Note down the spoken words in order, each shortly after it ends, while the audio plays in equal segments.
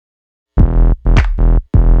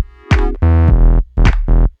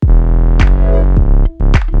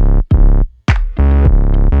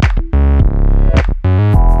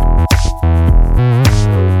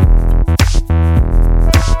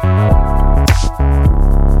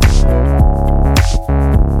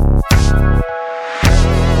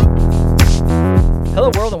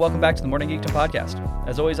back to the Morning Geekdom podcast.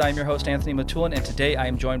 As always, I am your host, Anthony Matulin, and today I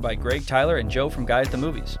am joined by Greg, Tyler, and Joe from Guy at the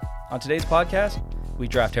Movies. On today's podcast, we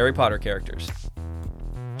draft Harry Potter characters.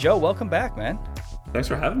 Joe, welcome back, man. Thanks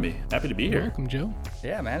for having me. Happy to be here. Welcome, Joe.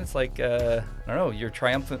 Yeah, man, it's like, I don't know, your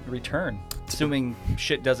triumphant return, assuming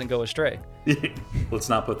shit doesn't go astray. Let's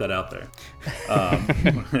not put that out there.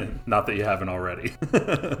 Not that you haven't already.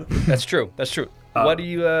 That's true. What have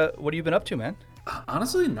you been up to, man?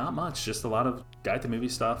 Honestly, not much. Just a lot of Guy at the Movie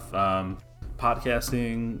stuff.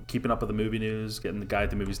 Podcasting, keeping up with the movie news, getting the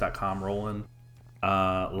guyatthemovies.com rolling.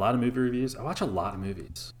 A lot of movie reviews. I watch a lot of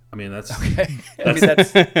movies. I mean, that's okay.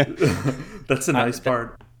 that's the nice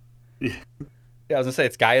part. Yeah, I was gonna say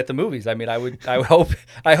it's Guy at the Movies. I mean, I hope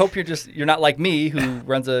you're not like me who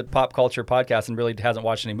runs a pop culture podcast and really hasn't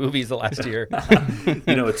watched any movies the last year.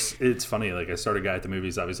 It's funny. Like I started Guy at the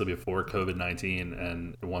Movies obviously before COVID-19,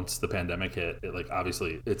 and once the pandemic hit,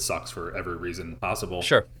 obviously it sucks for every reason possible.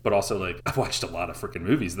 Sure. But also I've watched a lot of freaking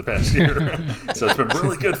movies the past year, so it's been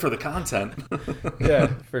really good for the content. Yeah,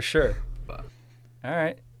 for sure. But, all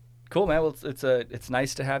right, cool, man. Well, it's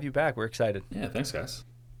nice to have you back. We're excited. Yeah, thanks, guys.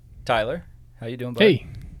 Tyler, how you doing, buddy? Hey,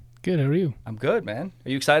 good. How are you? I'm good, man.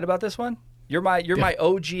 Are you excited about this one? You're my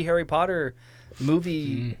OG Harry Potter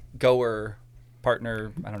movie goer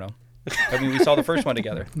partner. I don't know. I mean, we saw the first one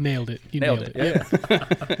together. Nailed it. You Nailed it.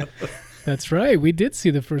 Yeah. That's right. We did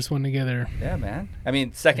see the first one together. Yeah, man. I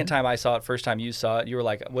mean, second time I saw it, first time you saw it, you were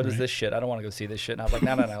like, "What is this shit? I don't want to go see this shit." And I was like,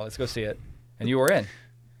 "No, let's go see it." And you were in.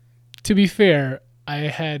 To be fair, I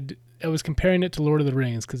was comparing it to Lord of the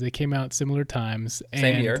Rings because they came out similar times.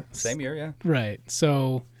 Same year, yeah. Right.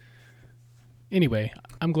 So, anyway,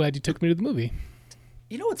 I'm glad you took me to the movie.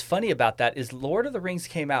 You know what's funny about that is Lord of the Rings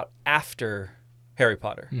came out after Harry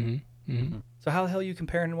Potter. Mm-hmm. Mm-hmm. So how the hell are you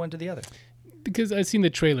comparing one to the other? Because I've seen the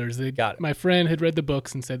trailers. Got it. My friend had read the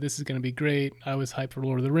books and said, this is going to be great. I was hyped for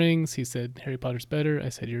Lord of the Rings. He said, Harry Potter's better. I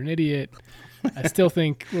said, you're an idiot. I still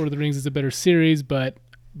think Lord of the Rings is a better series, but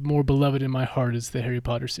more beloved in my heart is the Harry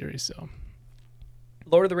Potter series. So,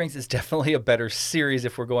 Lord of the Rings is definitely a better series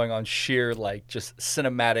if we're going on sheer just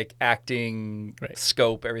cinematic acting,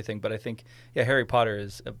 scope, everything. But I think Harry Potter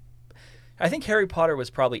I think Harry Potter was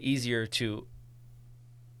probably easier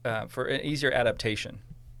for an easier adaptation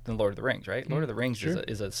than Lord of the Rings, right? Lord of the Rings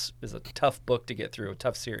is a tough book to get through, a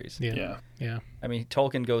tough series. Yeah. I mean,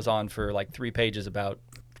 Tolkien goes on for 3 pages about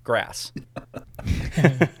grass,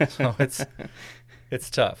 so it's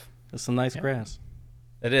tough. It's some nice grass.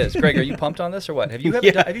 It is. Greg, are you pumped on this or what? Have you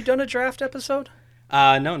done a draft episode?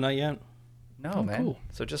 No, not yet. No, man. Cool.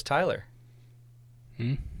 So just Tyler.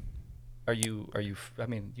 Hmm? Are you? I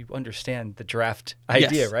mean, you understand the draft idea,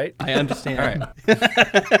 yes, right? I understand. All right.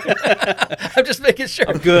 I'm just making sure.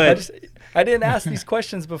 I'm good. I didn't ask these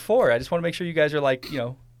questions before. I just want to make sure you guys are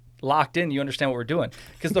locked in. You understand what we're doing.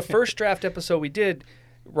 Because the first draft episode we did,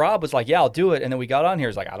 Rob was like, yeah, I'll do it. And then we got on here.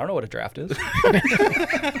 He's like, I don't know what a draft is.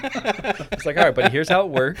 It's like, all right, buddy, here's how it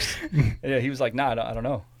works. And he was like, nah, I don't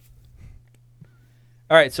know.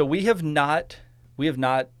 All right, so we don't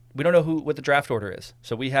know what the draft order is.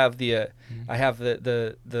 So we have I have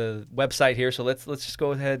the website here. So let's just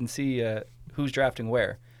go ahead and see who's drafting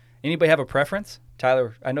where. Anybody have a preference?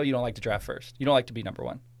 Tyler, I know you don't like to draft first. You don't like to be number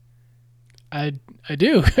one. I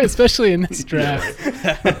do, especially in this draft.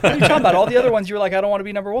 What are you talking about? All the other ones, you were like, I don't want to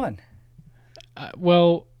be number one.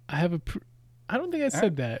 Well, I have I don't think I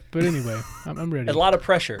said that, but anyway, I'm ready. A lot of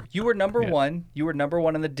pressure. You were number one. You were number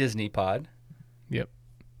one in the Disney pod. Yep.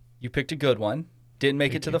 You picked a good one. Didn't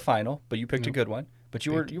make it to the final, but you picked a good one. But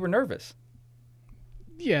you were nervous.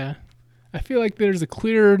 Yeah. I feel like there's a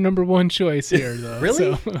clear number one choice here, though.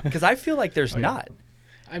 Really? Because I feel like there's not.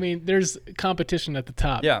 I mean, there's competition at the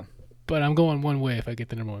top. Yeah. But I'm going one way if I get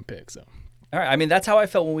the number one pick. So. All right. I mean, that's how I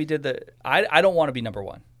felt when we did I don't want to be number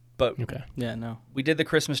one, but okay. Yeah, no. We did the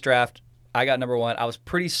Christmas draft. I got number one. I was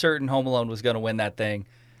pretty certain Home Alone was going to win that thing.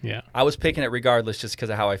 Yeah. I was picking it regardless, just because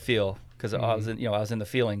of how I feel, because I was in the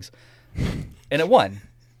feelings, and it won.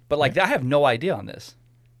 But I have no idea on this.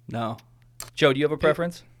 No. Joe, do you have a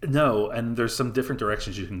preference? No, and there's some different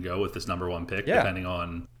directions you can go with this number one pick, depending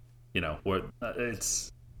on, what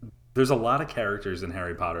it's. There's a lot of characters in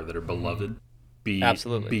Harry Potter that are beloved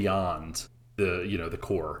Absolutely. Beyond the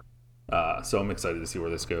core. So I'm excited to see where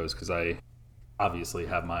this goes because I obviously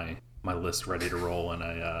have my list ready to roll and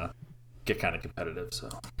I get kind of competitive. So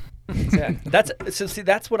yeah,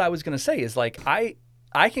 that's what I was gonna say is I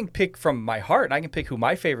can pick from my heart and I can pick who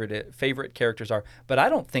my favorite characters are, but I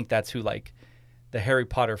don't think that's who the Harry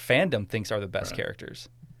Potter fandom thinks are the best characters.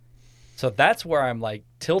 So that's where I'm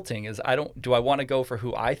tilting is do I want to go for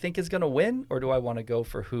who I think is going to win or do I want to go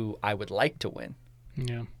for who I would like to win?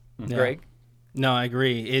 Yeah. Greg? No, I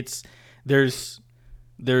agree. There's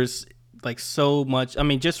like so much. I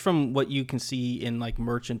mean, just from what you can see in like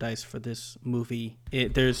merchandise for this movie,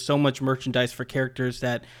 there's so much merchandise for characters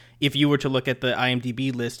that if you were to look at the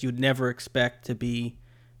IMDb list, you'd never expect to be,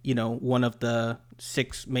 one of the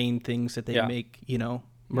 6 main things that they make,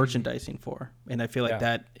 merchandising for. And I feel like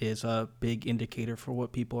that is a big indicator for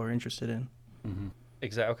what people are interested in. Mm-hmm.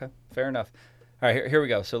 Exactly. Okay. Fair enough. All right, here we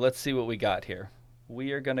go. So let's see what we got here.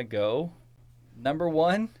 We are going to go. Number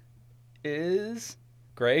 1 is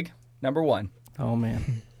Greg. Number 1. Oh,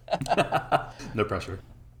 man. No pressure.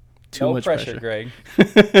 Too much pressure. Greg.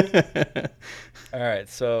 All right,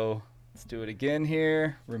 so let's do it again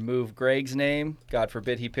here. Remove Greg's name. God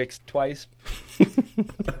forbid he picks twice.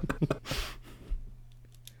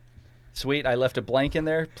 Sweet, I left a blank in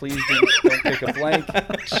there. Please don't pick a blank.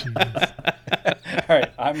 All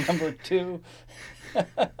right, I'm number 2.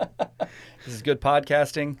 This is good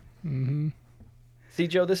podcasting. Mm-hmm. See,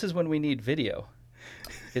 Joe, this is when we need video.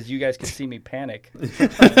 Because you guys can see me panic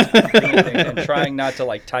and trying not to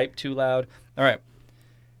like type too loud. All right.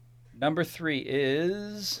 Number 3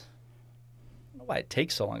 is... I don't know why it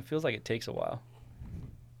takes so long. It feels like it takes a while.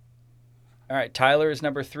 All right. Tyler is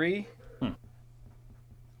number 3.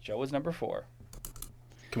 Joe is number 4.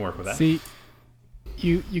 Can work with that. See,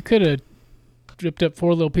 you could have ripped up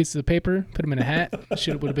 4 little pieces of paper, put them in a hat.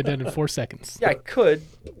 Would have been done in 4 seconds. Yeah, I could,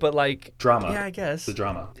 but like... Drama. Yeah, I guess. The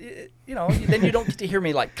drama. Then you don't get to hear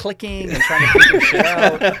me like clicking and trying to figure shit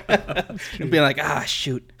out. You'd be like,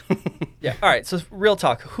 shoot. Yeah. All right. So real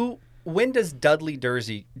talk. When does Dudley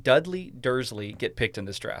Dursley get picked in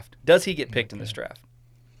this draft? Does he get picked in this draft?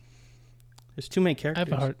 There's too many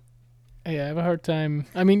characters. I have a hard time.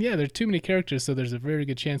 I mean, yeah, there's too many characters, so there's a very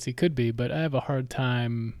good chance he could be, but I have a hard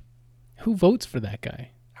time. Who votes for that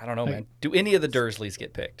guy? I don't know, man. Do any of the Dursleys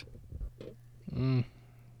get picked? No.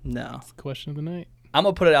 That's the question of the night. I'm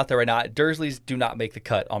going to put it out there right now. Dursleys do not make the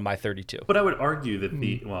cut on my 32. But I would argue that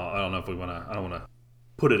I don't know if we want to. I don't want to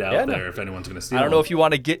put it out there if anyone's going to steal. I don't know if you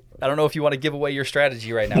want to give away your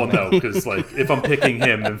strategy right now. Well, no, because like if I'm picking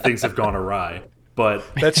him, then things have gone awry. But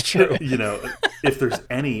that's true. If there's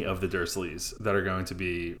any of the Dursleys that are going to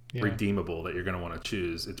be redeemable that you're going to want to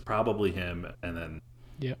choose, it's probably him, and then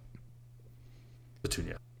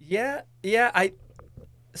Petunia. Yeah.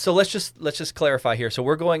 So let's just clarify here. So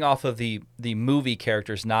we're going off of the movie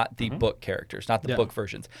characters, not the book characters, not the book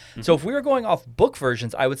versions. Mm-hmm. So if we were going off book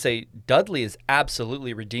versions, I would say Dudley is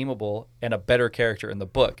absolutely redeemable and a better character in the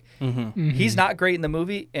book. Mm-hmm. Mm-hmm. He's not great in the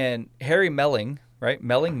movie, and Harry Melling, right?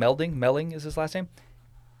 Melling is his last name.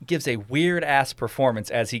 Gives a weird ass performance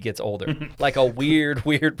as he gets older, like a weird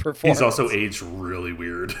performance. He's also aged really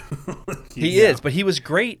weird. He is, but he was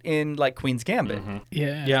great in like Queen's Gambit. Mm-hmm.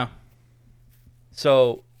 Yeah. Yeah.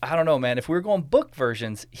 So I don't know, man. If we were going book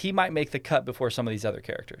versions, he might make the cut before some of these other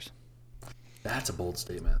characters. That's a bold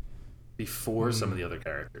statement. Before some of the other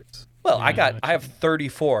characters. Well, I have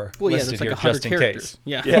 34 listed like here 100 just in characters. case.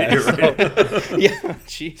 Yeah. You're right. Yeah.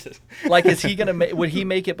 Jesus. Like, is he gonna? Would he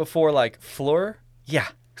make it before like Fleur? Yeah.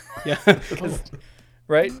 Yeah.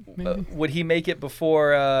 Right? Would he make it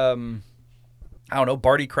before? I don't know,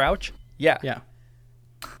 Barty Crouch? Yeah. Yeah.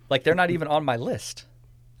 Like they're not even on my list.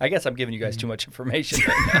 I guess I'm giving you guys too much information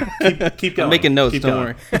right now. Keep going. I'm making notes. Keep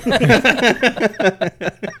don't going. worry.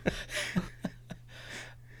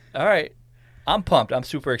 All right. I'm pumped. I'm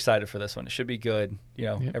super excited for this one. It should be good.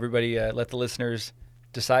 Everybody let the listeners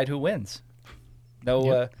decide who wins.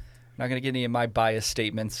 No, I'm not going to get any of my biased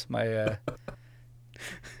statements. My,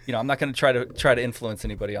 I'm not going to try to influence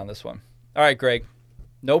anybody on this one. All right, Greg.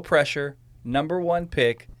 No pressure. Number 1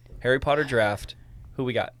 pick, Harry Potter draft. Who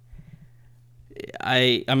we got?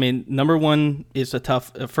 I mean, number 1 is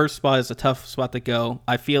first spot is a tough spot to go.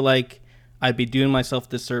 I feel like I'd be doing myself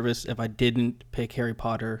disservice if I didn't pick Harry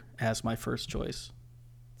Potter as my first choice.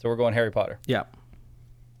 So we're going Harry Potter. Yeah.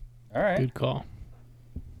 All right. Good call.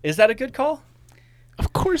 Is that a good call?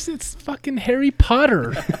 Of course it's fucking Harry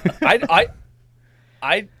Potter.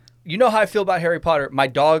 You know how I feel about Harry Potter. My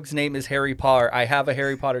dog's name is Harry Potter. I have a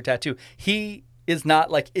Harry Potter tattoo. He is not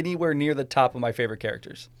like anywhere near the top of my favorite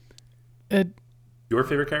characters. Your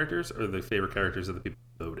favorite characters or the favorite characters of the people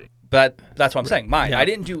voting? But that's what I'm saying. Mine. Yeah.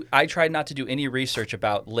 I tried not to do any research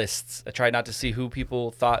about lists. I tried not to see who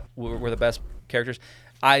people thought were the best characters.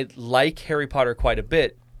 I like Harry Potter quite a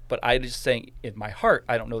bit, but I just saying in my heart,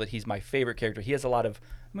 I don't know that he's my favorite character. He has a lot of,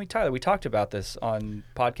 Tyler, we talked about this on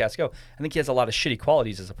Podcast Go. I think he has a lot of shitty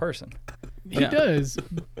qualities as a person. He does,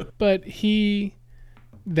 but and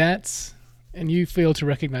you fail to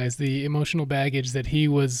recognize the emotional baggage that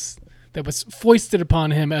that was foisted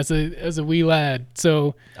upon him as a wee lad.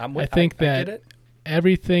 So I think that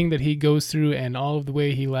everything that he goes through and all of the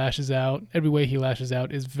way he lashes out, every way he lashes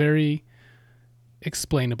out is very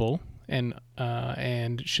explainable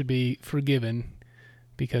and should be forgiven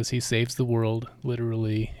because he saves the world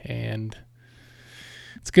literally, and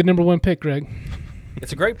it's a good number one pick, Greg.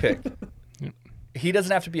 It's a great pick. He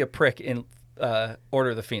doesn't have to be a prick in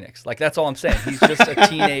Order of the Phoenix. Like, that's all I'm saying. He's just a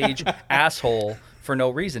teenage asshole for no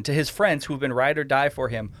reason to his friends who've been ride or die for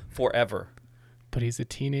him forever. But he's a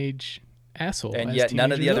teenage asshole. And as yet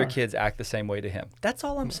none of the teenagers other are. kids act the same way to him. That's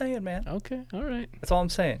all I'm saying, man. Okay, all right. That's all I'm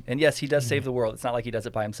saying. And yes, he does save the world. It's not like he does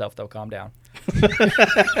it by himself, though. Calm down.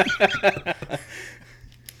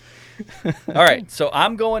 All right, so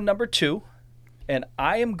I'm going number 2, and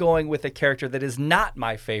I am going with a character that is not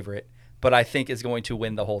my favorite, but I think is going to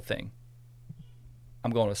win the whole thing. I'm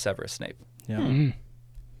going with Severus Snape. Yeah. Mm-hmm.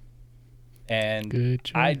 And Good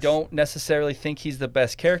choice. I don't necessarily think he's the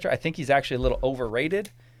best character. I think he's actually a little overrated.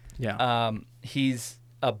 Yeah. He's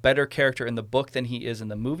a better character in the book than he is in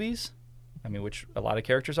the movies. I mean, which a lot of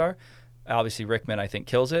characters are. Obviously, Rickman, I think,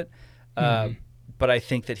 kills it. But I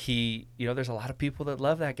think that he, there's a lot of people that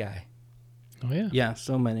love that guy. Oh yeah. Yeah.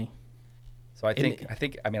 So many. So I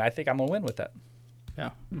think I'm gonna win with that.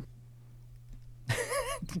 Yeah.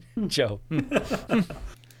 Joe.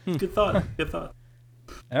 Good thought. Good thought.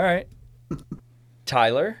 All right.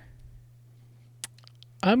 Tyler.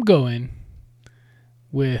 I'm going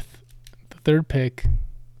with the third pick,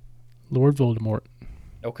 Lord Voldemort,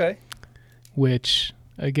 Okay. which,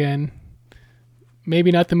 again,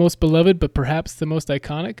 maybe not the most beloved, but perhaps the most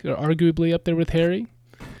iconic, or arguably up there with Harry.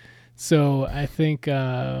 So I think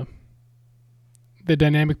the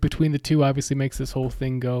dynamic between the two obviously makes this whole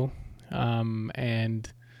thing go. And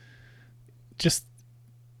just,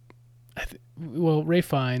 Ray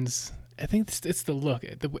Fiennes, I think it's the look.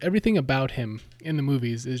 Everything about him in the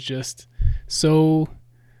movies is just so,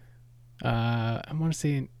 I want to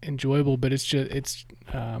say enjoyable, but it's just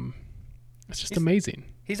amazing.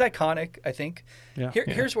 He's iconic, I think. Yeah.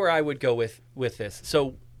 Here's where I would go with this.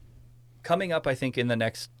 So coming up, I think in the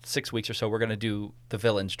next 6 weeks or so, we're going to do the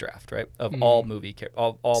villains draft, right? Of all movie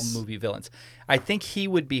villains. I think he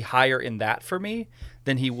would be higher in that for me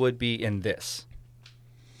than he would be in this,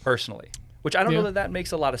 personally. Which I don't know that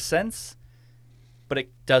makes a lot of sense, but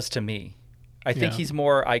it does to me. I think he's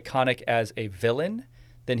more iconic as a villain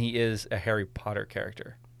than he is a Harry Potter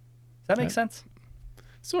character. Does that make sense?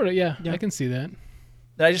 Sort of, yeah. I can see that.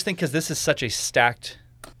 And I just think because this is such a stacked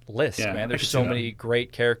list, Yeah, man. I There's can so see that. many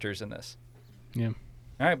great characters in this. Yeah.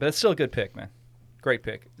 All right, but it's still a good pick, man. Great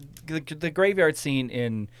pick. The graveyard scene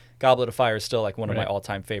in Goblet of Fire is still like one of my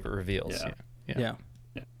all-time favorite reveals. Yeah.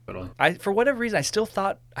 Yeah, totally. For whatever reason, I still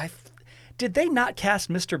thought did they not cast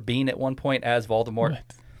Mr. Bean at one point as Voldemort? What?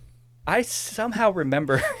 I somehow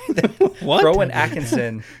remember that What? Rowan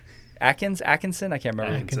Atkinson, I can't remember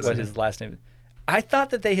Atkinson. what his last name is. I thought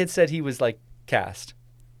that they had said he was like cast,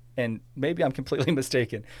 and maybe I'm completely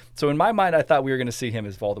mistaken. So in my mind, I thought we were going to see him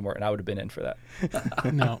as Voldemort, and I would have been in for that.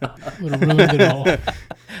 No, would have ruined it all.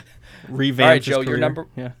 Revamp. All right, Joe, your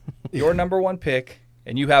Yeah. number one pick,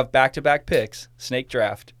 and you have back-to-back picks. Snake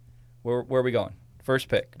draft. Where are we going? First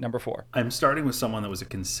pick, number 4. I'm starting with someone that was a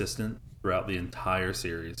consistent throughout the entire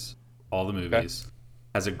series, all the movies,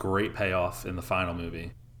 has a great payoff in the final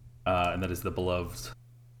movie, and that is the beloved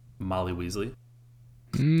Molly Weasley.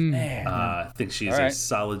 Man. I think she's All a right.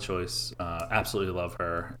 solid choice. Absolutely love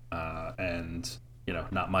her. And,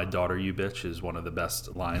 not my daughter, you bitch, is one of the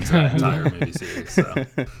best lines in that entire movie series. So.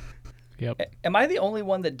 Yep. Am I the only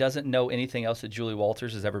one that doesn't know anything else that Julie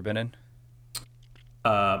Walters has ever been in?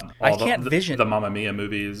 I can't vision- the Mamma Mia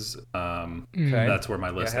movies. That's where my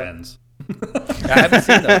list ends. I haven't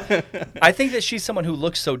seen those. I think that she's someone who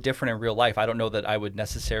looks so different in real life. I don't know that I would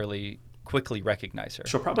necessarily quickly recognize her.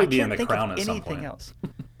 She'll probably be in The Can't think Crown of at some anything point. else.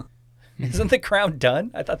 Isn't The Crown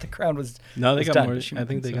done? I thought The Crown was No, they was got done. more. But she- I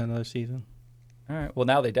think they got another season. All right. Well,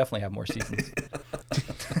 now they definitely have more seasons.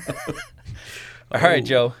 All right,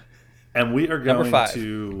 Joe. And we are Number going 5.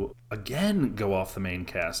 to, again, go off the main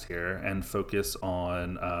cast here and focus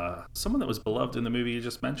on someone that was beloved in the movie you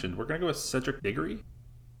just mentioned. We're going to go with Cedric Diggory.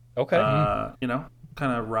 Okay.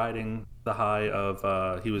 Kind of riding the high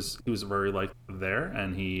of he was very liked there,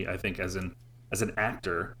 and he, I think, as an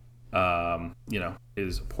actor,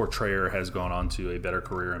 his portrayer has gone on to a better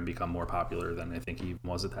career and become more popular than I think he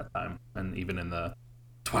was at that time, and even in the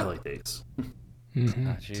Twilight days.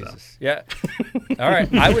 Oh, Jesus. Yeah. All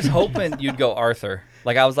right. I was hoping you'd go Arthur.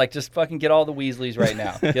 Like, I was like, just fucking get all the Weasleys right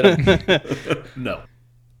now. Get 'em. No.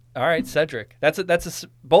 All right, Cedric.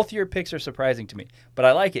 Both your picks are surprising to me, but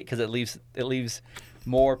I like it because it leaves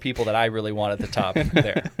more people that I really want at the top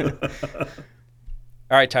there.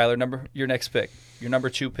 All right, Tyler, your next pick. Your number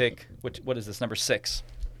 2 pick. What is this? Number 6.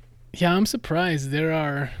 Yeah, I'm surprised there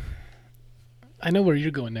are. I know where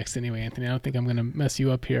you're going next anyway, Anthony. I don't think I'm going to mess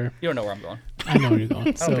you up here. You don't know where I'm going. I know where you're going.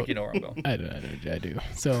 I don't think you know where I'm going. I do.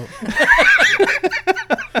 So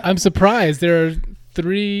I'm surprised there are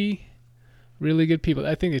 3 really good people.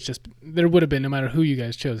 I think it's just there would have been no matter who you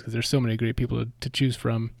guys chose because there's so many great people to choose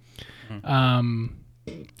from. Mm-hmm.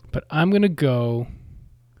 But I'm going to go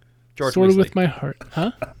George sort Weasley. of with my heart.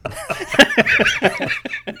 Huh?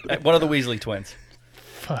 One of the Weasley twins.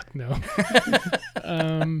 Fuck no.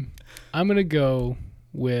 I'm going to go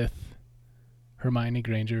with Hermione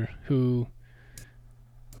Granger, who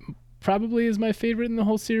probably is my favorite in the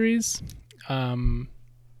whole series. And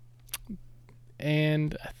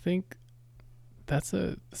I think that's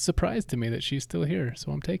a surprise to me that she's still here,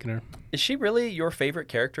 so I'm taking her. Is she really your favorite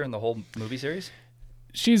character in the whole movie series?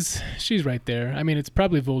 She's right there. I mean, it's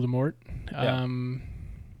probably Voldemort. Yeah.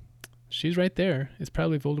 She's right there. It's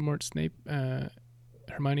probably Voldemort, Snape,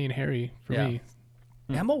 Hermione, and Harry for me.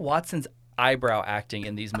 Emma Watson's eyebrow acting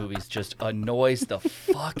in these movies just annoys the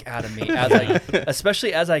fuck out of me.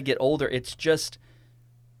 Especially as I get older, it's just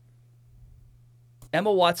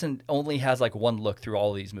Emma Watson only has like one look through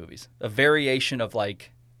all of these movies. A variation of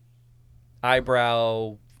like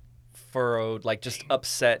eyebrow furrowed, like just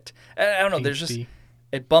upset. I don't know. There's just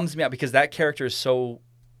it bums me out because that character is so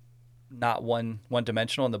not one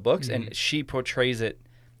dimensional in the books, and she portrays it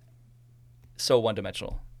so one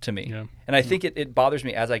dimensional to me. Yeah. And I think it bothers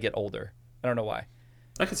me as I get older. I don't know why.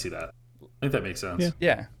 I can see that. I think that makes sense.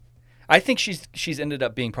 Yeah. I think she's ended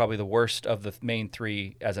up being probably the worst of the main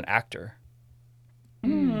 3 as an actor. I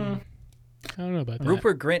don't know about that.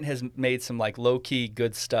 Rupert Grint has made some like low-key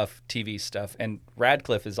good stuff, TV stuff, and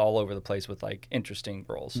Radcliffe is all over the place with like interesting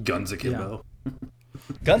roles. Guns Akimbo. Yeah.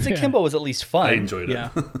 Guns Akimbo was at least fun. I enjoyed it. Yeah.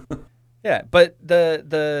 Yeah, but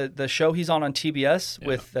the show he's on TBS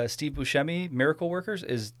with Steve Buscemi, Miracle Workers,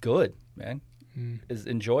 is good, man. Is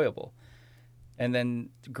enjoyable. And then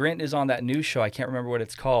Grint is on that new show. I can't remember what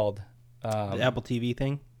it's called. The Apple TV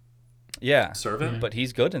thing? Yeah. Servant? But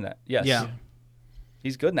he's good in that. Yes. Yeah.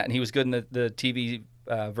 He's good in that. And he was good in the TV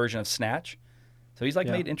version of Snatch. So he's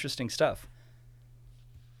made interesting stuff.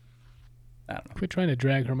 I don't know. Quit trying to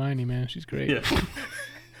drag Hermione, man. She's great. Yeah.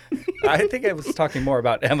 I think I was talking more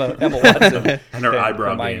about Emma Watson and her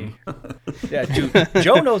eyebrow Hermione. game. Yeah, dude.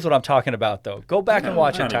 Joe knows what I'm talking about, though. Go back and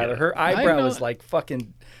watch it, Tyler. Her eyebrow is like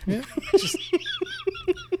fucking. Yeah. Just...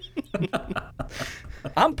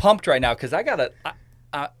 I'm pumped right now because I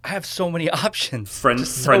have so many options. Friend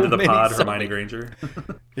of the pod, Hermione Granger.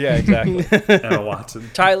 Yeah, exactly. Emma Watson.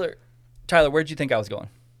 Tyler, where'd you think I was going?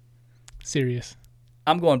 Serious.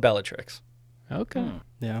 I'm going Bellatrix. Okay.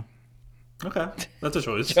 Yeah. Okay, that's a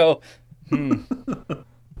choice. Joe,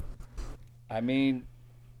 I mean,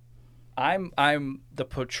 I'm the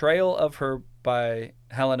portrayal of her by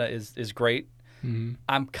Helena is great. Mm-hmm.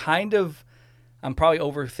 I'm probably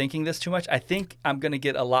overthinking this too much. I think I'm gonna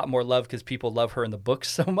get a lot more love because people love her in the books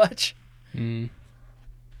so much,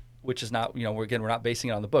 which is not we're not basing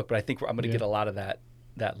it on the book, but I think I'm gonna get a lot of that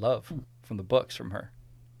love from the books from her.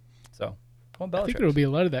 So, I think there will be a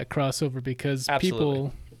lot of that crossover because Absolutely.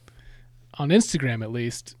 People on Instagram at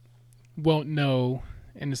least won't know,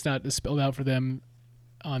 and it's not as spelled out for them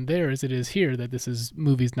on there as it is here that this is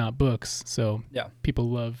movies, not books. So people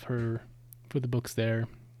love her for the books there.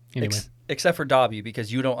 Anyway. Except for Dobby,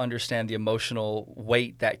 because you don't understand the emotional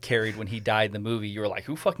weight that carried when he died in the movie. You were like,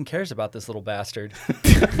 who fucking cares about this little bastard?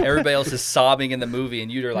 Everybody else is sobbing in the movie, and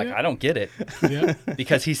you're like, I don't get it. Yeah.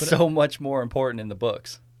 Because he's so much more important in the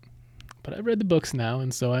books. But I've read the books now,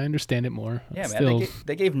 and so I understand it more. Yeah, man.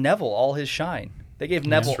 They gave Neville all his shine. They gave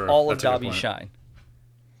Neville all of Dobby's shine.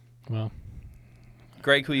 Well,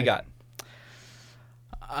 Greg, who you got?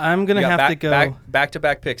 I'm going to have to go...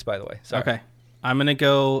 Back-to-back picks, by the way. Sorry. Okay. I'm going to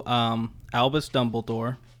go Albus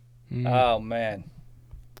Dumbledore. Oh, man.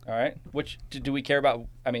 All right. Which do we care about?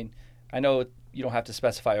 I mean, I know you don't have to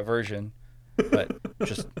specify a version, but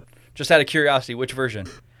just out of curiosity, which version?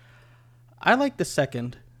 I like the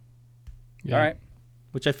second. Yeah. All right.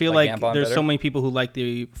 Which I feel like Gambon there's better? so many people who like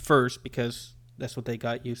the first because that's what they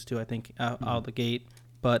got used to, I think, out of the gate.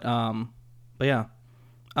 But yeah.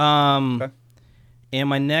 Okay. And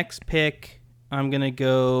my next pick, I'm going to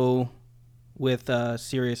go with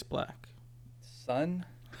Sirius Black. Son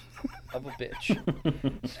of a bitch.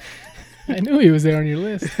 I knew he was there on your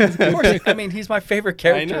list. Of course. I mean, he's my favorite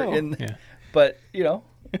character. I know. But,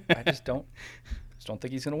 I just don't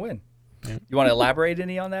think he's going to win. Yeah. You want to elaborate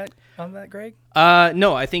any on that, Greg?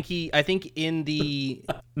 No, I think in the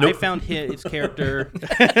nope. I found his character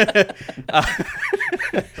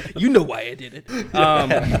You know why I did it.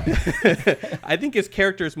 I think his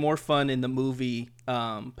character is more fun in the movie,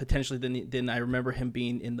 potentially than I remember him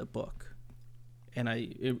being in the book, and I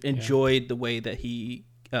enjoyed the way that he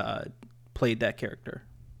played that character.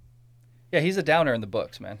 Yeah, he's a downer in the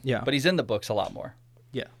books, man. Yeah. But he's in the books a lot more.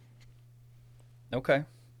 Yeah. Okay.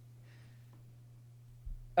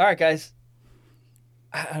 All right, guys.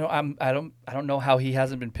 I don't know how he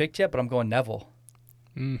hasn't been picked yet, but I'm going Neville.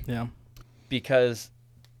 Yeah. Because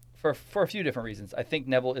for a few different reasons. I think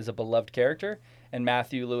Neville is a beloved character and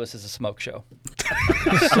Matthew Lewis is a smoke show.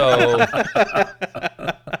 So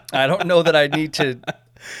I don't know that I need to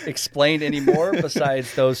explain any more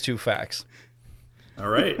besides those two facts. All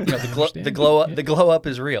right. You know, the glow up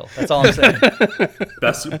is real. That's all I'm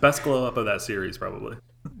saying. Best glow up of that series, probably.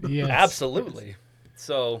 Yes. Absolutely.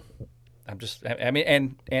 So I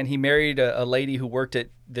mean, and he married a lady who worked at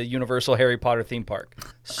the Universal Harry Potter theme park.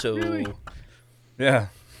 So, Really? Yeah.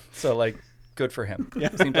 So, like, good for him. Yeah.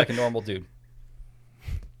 Seems like a normal dude.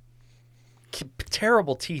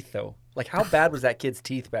 Terrible teeth, though. Like, how bad was that kid's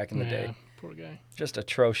teeth back in the day? Poor guy. Just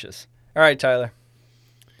atrocious. All right, Tyler.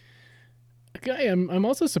 A guy I'm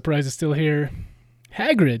also surprised is still here.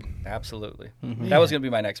 Hagrid. Absolutely. Mm-hmm. That was going to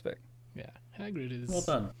be my next pick. Yeah, Hagrid is. Well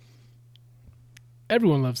done.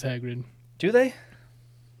 Everyone loves Hagrid. Do they?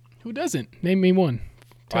 Who doesn't? Name me one.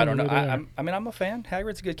 I don't know. Tell me who I mean, I'm a fan.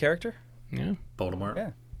 Hagrid's a good character. they are. Yeah. Voldemort.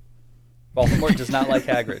 Yeah. Voldemort does not like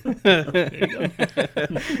Hagrid.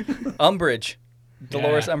 Umbridge.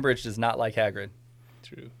 Dolores Yeah. Umbridge does not like Hagrid.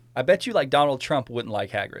 True. I bet you like Donald Trump wouldn't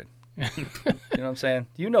like Hagrid. You know what I'm saying?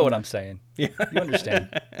 You know what I'm saying. Yeah. You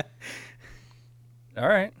understand. All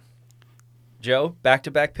right. Joe,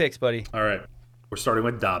 back-to-back picks, buddy. All right. We're starting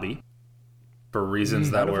with Dobby for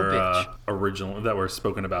reasons that Son of a were bitch. original that were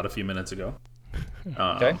spoken about a few minutes ago.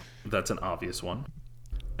 Okay. That's an obvious one.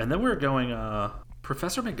 And then we're going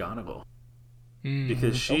Professor McGonagall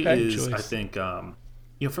because she Okay. is, Choice. I think,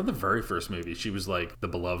 from the very first movie, she was like the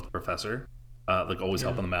beloved professor, like always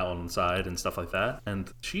helping them out on the side and stuff like that. And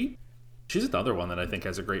she's another one that I think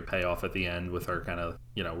has a great payoff at the end with her kind of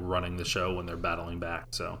running the show when they're battling back.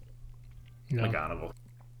 So Yeah. McGonagall,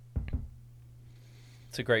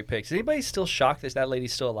 It's a great pick. Is anybody still shocked that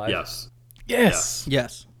lady's still alive? yes. Yes.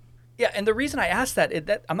 Yes. Yeah, and the reason I asked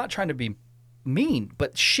that I'm not trying to be mean,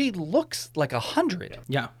 but she looks like 100.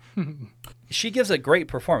 Yeah. She gives a great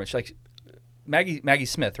performance. Like Maggie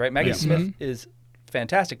Smith, right? Maggie Yeah. Smith is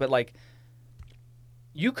fantastic, but like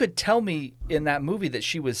you could tell me in that movie that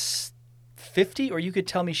she was 50 or you could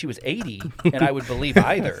tell me she was 80 and I would believe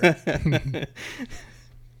either.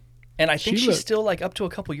 And I think She she's looked- still like up to a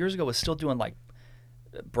couple years ago was still doing like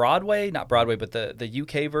Broadway, not Broadway, but the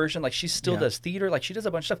UK version. Like she still does theater. Like she does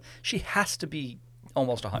a bunch of stuff. She has to be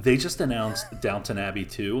almost 100. They just announced Downton Abbey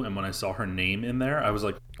 2, and when I saw her name in there, I was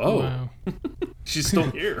like, oh, Wow. she's still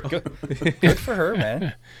here. Good for her,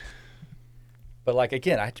 man. But like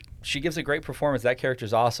again, she gives a great performance. That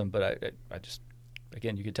character's awesome. But I just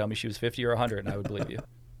again, you could tell me she was 50 or 100, and I would believe you.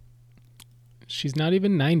 She's not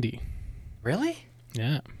even 90. Really?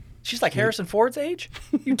 Yeah. She's like Harrison Ford's age?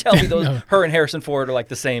 You tell me No. her and Harrison Ford are like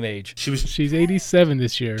the same age. She's 87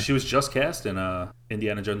 this year. She was just cast in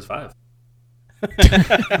Indiana Jones 5.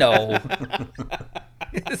 No.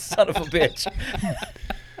 Son of a bitch.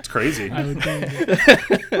 It's crazy. I would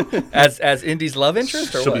think. As Indy's love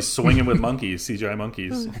interest or She'll be what? swinging with monkeys, CGI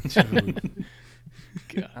monkeys.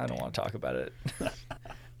 I don't want to talk about it.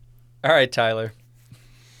 All right, Tyler.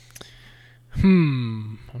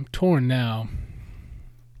 I'm torn now.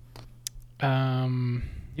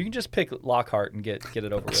 You can just pick Lockhart and get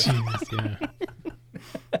it over with. Jeez,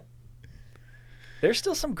 yeah. There's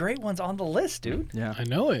still some great ones on the list, dude. Yeah. I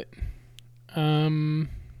know it.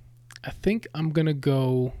 I think I'm gonna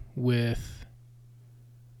go with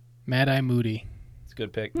Mad Eye Moody. It's a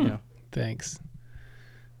good pick. Yeah. Thanks.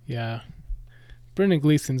 Yeah. Brendan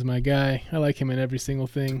Gleeson's my guy. I like him in every single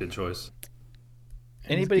thing. Good choice.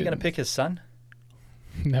 And Anybody he's gonna good. pick his son?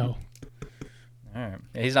 No. All right.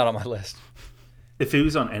 Yeah, he's not on my list. If he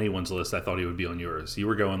was on anyone's list, I thought he would be on yours. You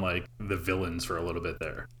were going like the villains for a little bit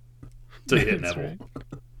there. So you hit That's Neville.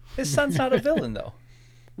 right. His son's not a villain though.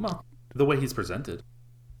 Well, the way he's presented.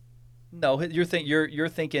 No, you're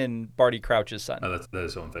thinking Barty Crouch's son. Oh, that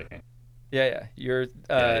is what I'm thinking. Yeah. You're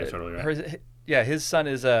you're totally right. his son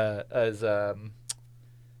is what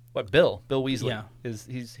Bill Weasley. Yeah.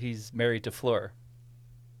 He's married to Fleur.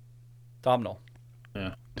 Domhnall.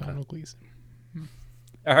 Yeah. Donald Gleeson.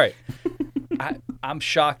 All right. I'm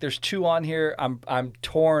shocked. There's two on here. I'm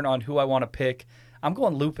torn on who I want to pick. I'm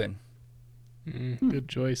going Lupin. Good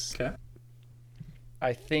choice. Okay.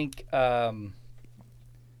 I think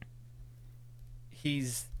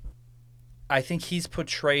I think he's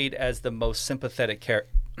portrayed as the most sympathetic character,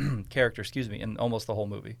 in almost the whole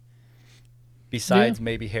movie. Besides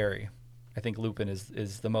maybe Harry. I think Lupin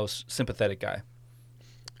is the most sympathetic guy.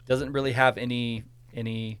 Doesn't really have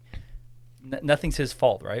nothing's his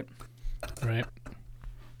fault, right? Right.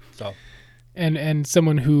 So. And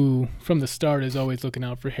someone who from the start is always looking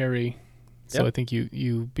out for Harry. So Yep. I think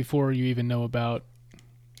you before you even know about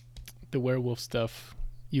the werewolf stuff,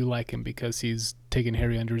 you like him because he's taken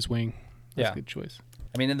Harry under his wing. That's a good choice.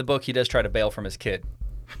 I mean, in the book, he does try to bail from his kid.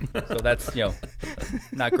 So that's,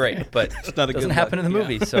 not great, but it doesn't happen in the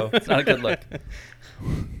movie, so it's not a good look.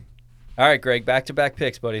 All right, Greg, back-to-back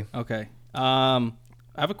picks, buddy. Okay. I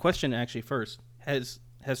have a question actually first. Has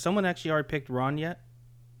someone actually already picked Ron yet?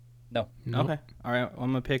 No. Okay. All right.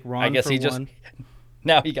 I'm going to pick Ron I guess for he just one.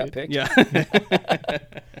 now he got picked. Yeah.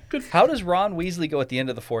 How does Ron Weasley go at the end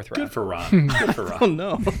of the fourth round? Good for Ron. Good for Oh, Ron.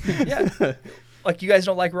 no. Yeah. Like, you guys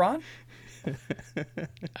don't like Ron?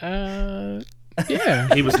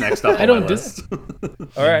 Yeah. He was next up I on don't my list.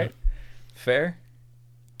 All right. Fair.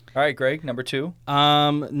 All right, Greg, number 2.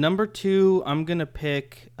 Number 2, I'm going to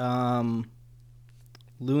pick Luna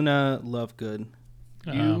Lovegood.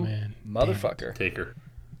 Oh, You man. motherfucker. Take her.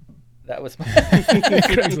 That was Take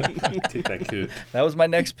that coot. that was my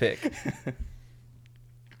next pick.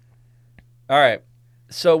 All right.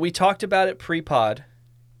 So we talked about it pre-pod.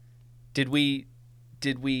 Did we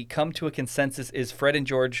come to a consensus? Is Fred and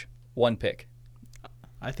George one pick?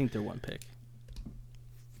 I think they're one pick.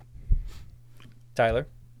 Tyler?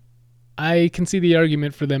 I can see the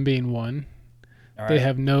argument for them being one. All right. They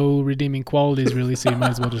have no redeeming qualities, really, so you might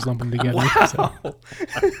as well just lump them together. So.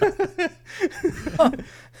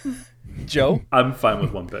 Joe? I'm fine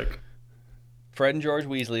with one pick. Fred and George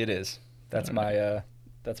Weasley it is. That's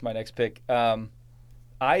my next pick.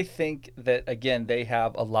 I think that, again, they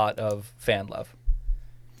have a lot of fan love.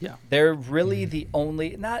 Yeah. They're really the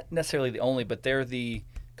only, not necessarily the only, but they're the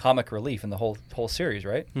comic relief in the whole series,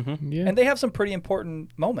 right? Mm-hmm. Yeah. And they have some pretty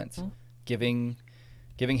important moments. Giving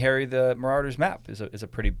Harry the Marauders map is a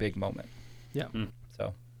pretty big moment. Yeah.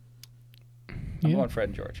 So I'm Yeah. going Fred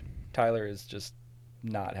and George. Tyler is just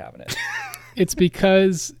not having it. It's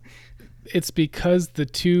because the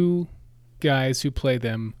two guys who play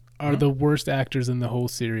them are the worst actors in the whole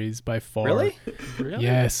series by far. Really? Really?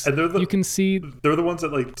 Yes. And You can see They're the ones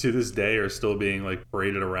that, like, to this day are still being, like,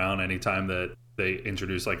 paraded around anytime that they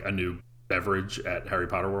introduce, like, a new beverage at Harry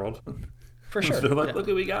Potter World. For sure. They're like, look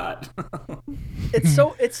what we got.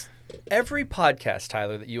 It's every podcast,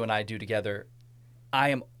 Tyler, that you and I do together,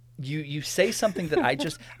 you say something that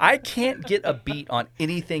I can't get a beat on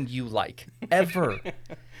anything you like ever.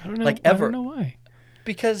 I don't know. Like, I ever. don't know why.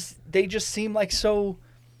 Because they just seem like so,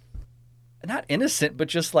 not innocent, but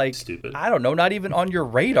just like, Stupid. I don't know, not even on your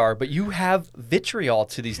radar, but you have vitriol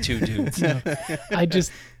to these two dudes.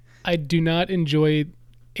 I do not enjoy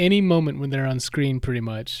any moment when they're on screen. Pretty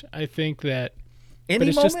much, I think that. Any but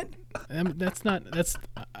it's moment?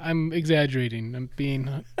 I'm exaggerating. I'm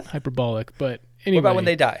being hyperbolic. But What anyway. about when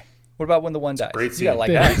they die? What about when the one dies? Great You scene. gotta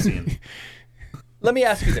like Yeah. that. Great scene. Let me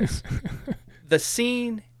ask you this. The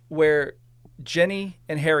scene where Jenny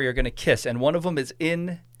and Harry are going to kiss and one of them is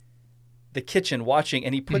in the kitchen watching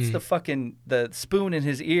and he puts the spoon in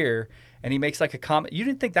his ear and he makes like a comment. You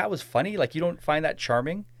didn't think that was funny? Like, you don't find that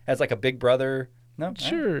charming as like a big brother? No?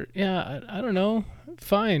 Sure. Yeah. I don't know.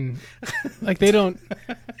 Fine. Like they don't.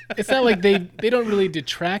 It's not like they don't really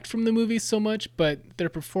detract from the movie so much, but their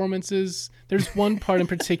performances. There's one part in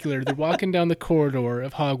particular. They're walking down the corridor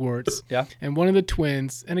of Hogwarts. Yeah. And one of the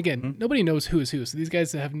twins. And again, nobody knows who is who. So these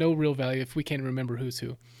guys have no real value if we can't remember who's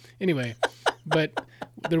who. Anyway, but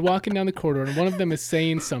they're walking down the corridor, and one of them is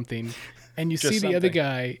saying something. And you Just see the other something.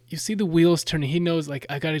 guy. You see the wheels turning. He knows, like,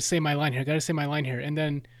 I got to say my line here. I got to say my line here. And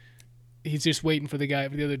then he's just waiting for the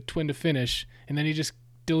other twin to finish, and then he just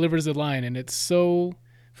delivers the line, and it's so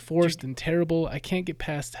forced and terrible. I can't get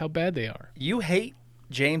past how bad they are. You hate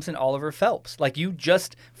James and Oliver Phelps. Like, you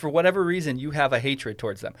just, for whatever reason, you have a hatred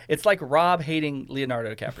towards them. It's like Rob hating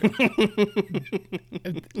Leonardo DiCaprio.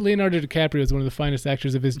 Leonardo DiCaprio is one of the finest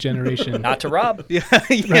actors of his generation. Not to Rob.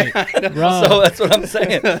 Right. Rob, So that's what I'm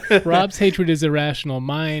saying. Rob's hatred is irrational.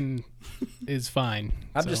 Mine is fine.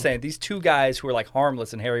 I'm just saying, these two guys who are like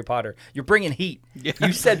harmless in Harry Potter, you're bringing heat.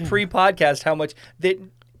 You said pre-podcast how much that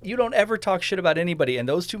you don't ever talk shit about anybody, and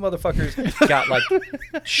those two motherfuckers got like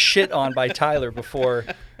shit on by Tyler before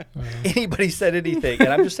anybody said anything. And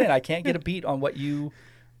I'm just saying, I can't get a beat on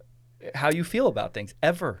how you feel about things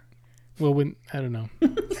ever. Well, I don't know.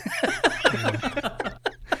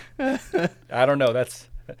 I don't know. That's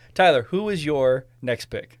Tyler. Who is your next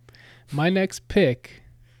pick? My next pick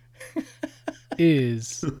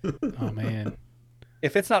is, oh man,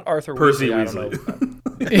 If it's not Arthur Percy Weasley, I don't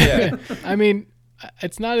Weasley. know. Yeah. I mean,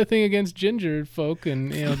 it's not a thing against ginger folk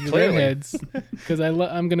and the Clearly. redheads, because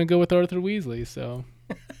I'm gonna go with Arthur Weasley. So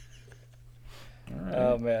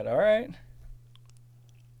Oh man, all right.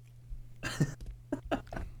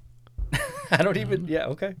 I don't even. Yeah,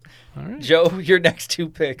 okay. all right, Joe, your next two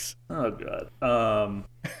picks. Oh god.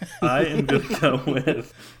 I am gonna go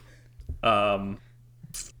with oh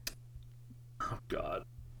god.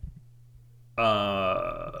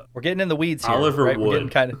 We're getting in the weeds here. Oliver right? We're Wood. getting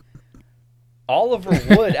kind of Oliver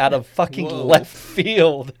Wood out of fucking Whoa. left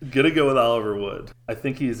field. Gonna go with Oliver Wood. I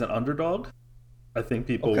think he's an underdog. I think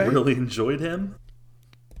people Okay. really enjoyed him.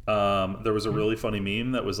 There was a really funny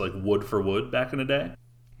meme that was like wood for wood back in the day.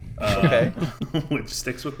 Okay. Which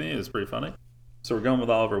sticks with me. It's pretty funny. So we're going with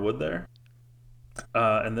Oliver Wood there.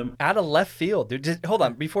 And then Out of left field, dude. Hold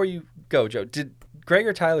on, before you go, Joe. Did Greg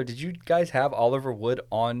or Tyler? Did you guys have Oliver Wood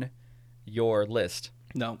on your list?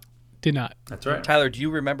 No. did not. that's right. Tyler, do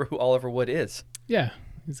you remember who Oliver Wood is? Yeah,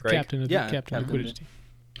 he's the Greg? captain of the Yeah, captain of the captain. Quidditch team.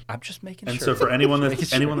 I'm just making And sure. so for anyone Making that's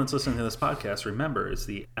sure. anyone that's listening to this podcast, remember it's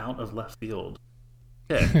the out of left field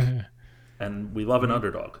pick. And we love an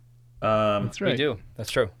underdog. That's we right. do. That's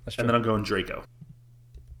true. That's true. And then I'm going Draco.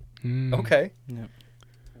 Mm. Okay. Yeah.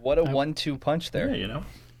 What a 1-2 punch there. Yeah, you know,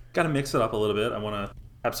 got to mix it up a little bit. I want to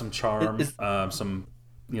have some charm, Is- some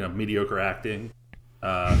mediocre acting,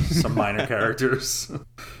 some minor characters.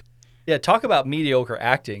 Yeah, talk about mediocre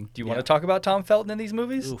acting. Do you want Yeah. to talk about Tom Felton in these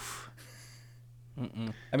movies? Oof.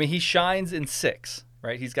 Mm-mm. I mean, he shines in 6,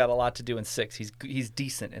 right? He's got a lot to do in 6. He's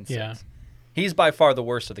decent in 6. Yeah. He's by far the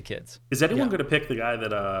worst of the kids. Is anyone Yeah. going to pick the guy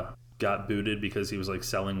that got booted because he was like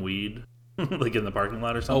selling weed, like in the parking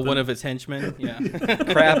lot or Oh, something? one of his henchmen. Yeah.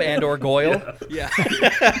 Crab and or Goyle. Yeah.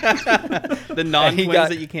 The non-twins got-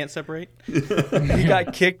 that you can't separate. He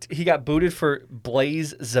got kicked. He got booted for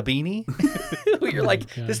Blaze Zabini. You're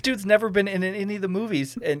like, God. this dude's never been in any of the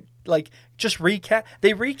movies, and like, just recast.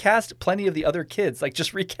 They recast plenty of the other kids. Like,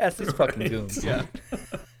 just recast these fucking goons. Yeah.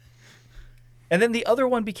 And then the other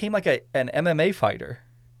one became like an MMA fighter.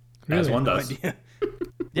 As Really? one does.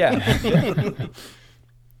 Yeah.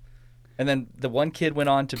 And then the one kid went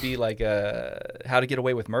on to be like How to Get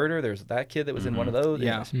Away with Murder. There's that kid that was in one of those.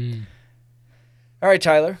 Yeah. Mm. All right,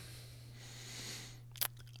 Tyler.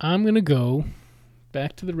 I'm gonna go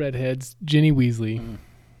back to the redheads. Ginny Weasley.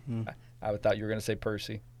 I thought you were gonna say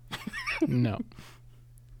Percy. No.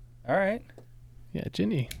 All right. Yeah,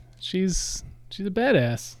 Ginny. She's a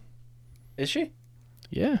badass. Is she?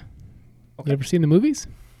 Yeah. Okay. You ever seen the movies?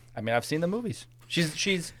 I mean, I've seen the movies.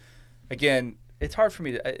 She's again. It's hard for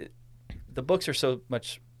me to. The books are so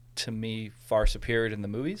much to me far superior than the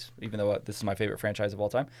movies. Even though this is my favorite franchise of all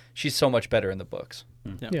time, she's so much better in the books.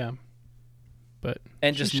 Yeah. But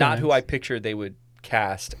And she just not who shines. I pictured they would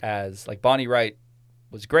cast as. Like Bonnie Wright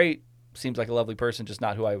was great. Seems like a lovely person. Just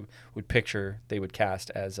not who I would picture they would cast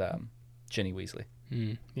as Ginny Weasley.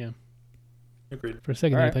 Yeah. Agreed. For a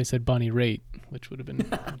second, All I right. thought you said Bonnie Raitt, which would have been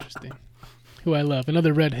interesting. Who I love,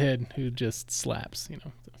 another redhead who just slaps.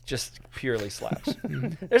 Just purely slaps.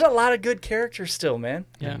 There's a lot of good characters still, man.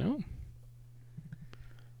 Yeah. I know.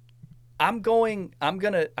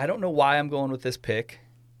 I don't know why I'm going with this pick.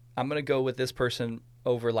 I'm going to go with this person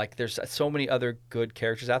over, like, there's so many other good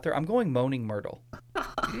characters out there. I'm going Moaning Myrtle.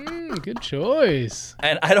 Good choice.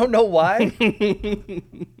 And I don't know why.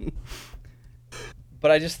 But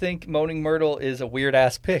I just think Moaning Myrtle is a weird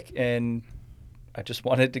ass pick. And I just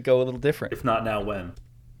wanted to go a little different. If not now, when?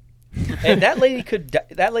 And that lady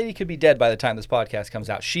could be dead by the time this podcast comes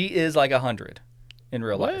out. She is like 100 in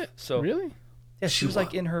real What? life. So Really? yeah, she was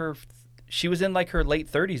like she was in like her late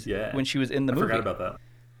 30s Yeah. when she was in the I movie. forgot about that.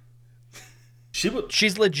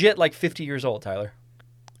 She's legit like 50 years old, Tyler.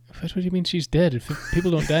 What do you mean she's dead?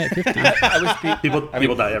 People don't die at 50.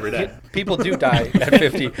 People die every day. People do die at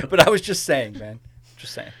 50, but I was just saying, man.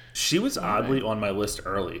 Just saying. She was oddly on my list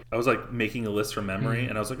early. I was like making a list from memory,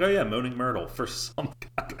 and I was like, oh yeah, Moaning Myrtle for some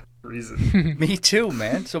goddamn reason. Me too,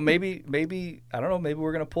 man. So maybe I don't know. Maybe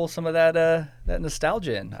we're gonna pull some of that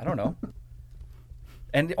nostalgia in. I don't know.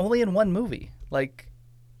 And only in one movie, like.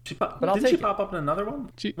 But I'll Didn't she take it. pop up in another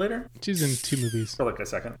one later? She's in 2 movies. For like a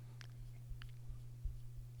second.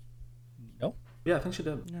 No. Yeah, I think she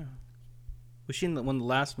did. Yeah. Was she in one of the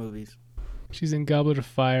last movies? She's in Goblet of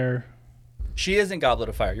Fire. She is in Goblet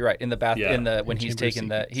of Fire. You're right. In the bath, Yeah. when In he's Chamber of taking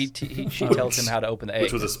the Secrets. she tells him how to open the egg.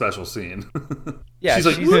 Which was a special scene. Yeah, She's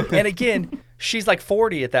like, and again, she's like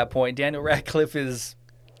 40 at that point. Daniel Radcliffe is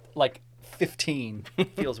like 15.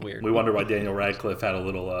 Feels weird. we wonder why Daniel Radcliffe had a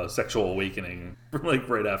little sexual awakening like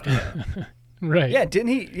right after that. Right. Yeah, didn't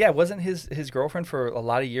he? Yeah, wasn't his girlfriend for a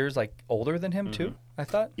lot of years like older than him too? I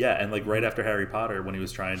thought. Yeah, and like right after Harry Potter, when he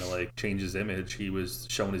was trying to like change his image, he was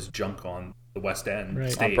showing his junk on the West End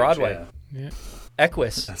Right. stage. On Broadway. Yeah.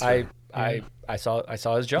 Equus. That's right. I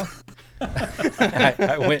saw his junk.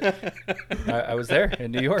 I went. I was there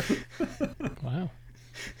in New York. Wow.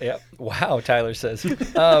 Yep. Wow. Tyler says.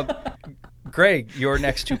 Greg, your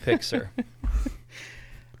next two picks, sir.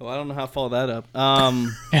 Well, I don't know how to follow that up.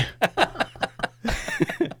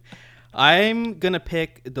 I'm gonna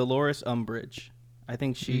pick Dolores Umbridge. I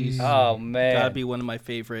think she's Oh man. gotta be one of my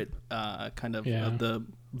favorite kind of Yeah. of the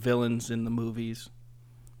villains in the movies.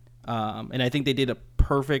 And I think they did a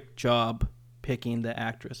perfect job picking the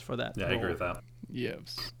actress for that. Yeah, I role. agree with that.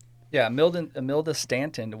 Yes. Yeah, Imelda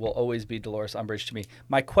Stanton will always be Dolores Umbridge to me.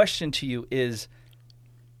 My question to you is,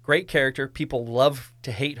 great character. People love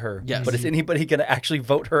to hate her. Yes. But is anybody going to actually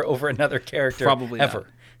vote her over another character? Probably ever.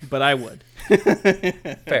 not, but I would.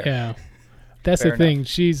 Fair. Yeah. That's Fair the thing.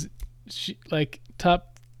 She like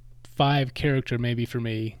top 5 character maybe for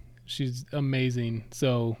me. She's amazing.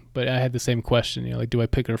 So, but I had the same question. You know, like, do I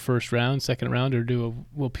pick her first round, second round, or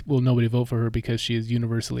will nobody vote for her because she is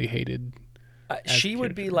universally hated? She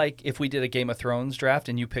would be like if we did a Game of Thrones draft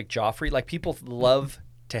and you picked Joffrey. Like people love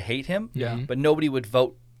to hate him, Yeah. but nobody would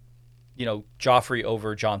vote, Joffrey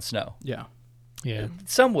over Jon Snow. Yeah. Yeah.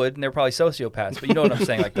 Some would, and they're probably sociopaths. But you know what I'm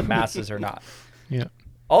saying? Like the masses are not. Yeah.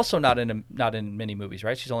 Also, not in many movies,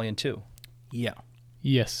 right? She's only in 2. Yeah.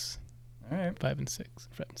 Yes. All right. 5 and 6.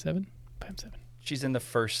 5 and 7. 5 and 7. She's in the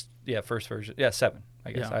first version. Yeah, 7.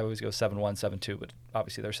 I guess Yeah. I always go 7-1, 7-2, but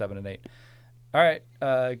obviously they're 7 and 8. All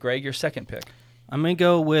right, Greg, your second pick. I'm gonna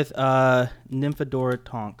go with Nymphadora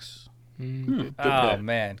Tonks. Good. Oh pick.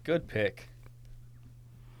 man, good pick.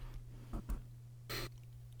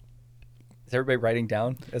 Is everybody writing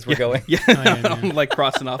down as we're going? Yeah, I am, I'm like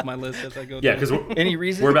crossing off my list as I go. Yeah, down. because Any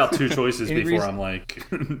reason? we're about 2 choices Any before reason? I'm like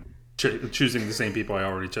choosing the same people I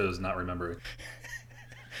already chose, not remembering.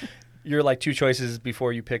 You're like 2 choices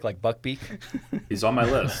before you pick like Buckbeak. He's on my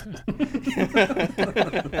list.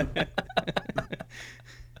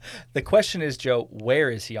 The question is, Joe, where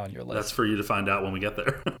is he on your That's list? for you to find out when we get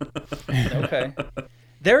there. Okay.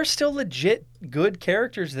 There are still legit good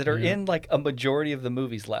characters that are Yeah. in like a majority of the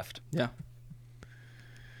movies left. Yeah.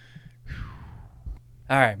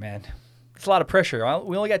 All right, man. It's a lot of pressure.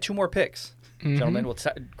 We only got 2 more picks, Mhm. gentlemen. Well,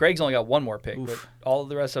 Greg's only got 1 more pick, Oof. but all of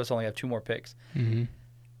the rest of us only have 2 more picks. Mhm.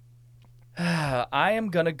 I am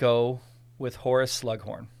going to go with Horace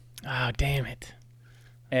Slughorn. Oh, damn it.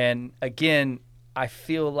 And again, I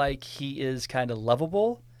feel like he is kind of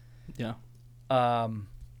lovable. Yeah.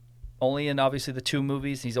 Only in obviously the 2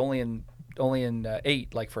 movies. He's only in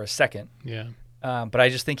 8, like for a second. Yeah. But I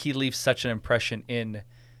just think he leaves such an impression in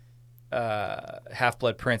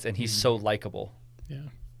Half-Blood Prince, and he's so likable. Yeah.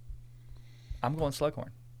 I'm going Slughorn.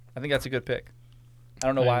 I think that's a good pick. I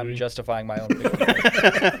don't know I why agree. I'm justifying my own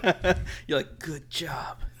pick. You're like, good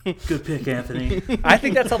job. Good pick, Anthony. I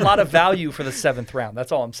think that's a lot of value for the 7th round.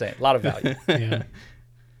 That's all I'm saying. A lot of value. Yeah.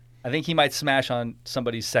 I think he might smash on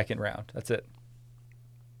somebody's 2nd round. That's it.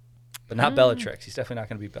 But not Bellatrix. He's definitely not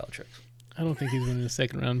going to beat Bellatrix. I don't think he's winning the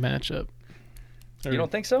second round matchup. You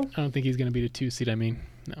don't think so? I don't think he's going to be the 2 seed. I mean,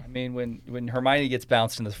 no. I mean, when Hermione gets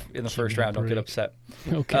bounced in the first me a round, don't get break. upset.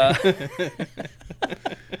 Okay.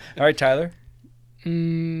 All right, Tyler.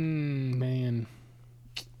 Man.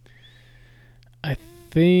 I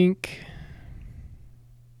think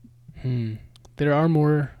there are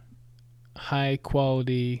more high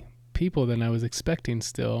quality people than I was expecting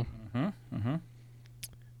still. Mm-hmm.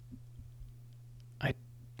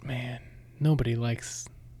 Man, nobody likes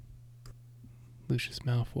Lucius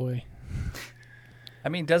Malfoy. I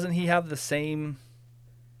mean, doesn't he have the same?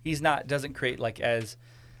 Doesn't create like as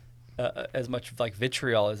much like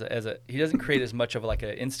vitriol as a. He doesn't create as much of like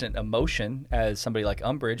an instant emotion as somebody like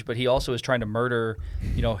Umbridge, but he also is trying to murder,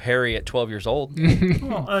 Harry at 12 years old.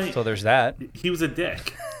 Well, So there's that. he was a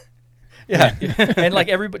dick. Yeah, and like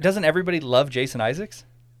doesn't everybody love Jason Isaacs?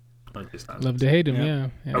 Like, it's not- Love to hate him, Yeah.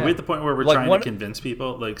 yeah. Are we at the point where we're Like, trying one- to convince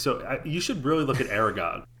people? Like, so you should really look at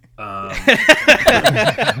Aragog.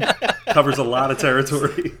 Covers a lot of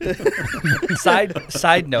territory.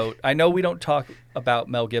 Side note, I know we don't talk about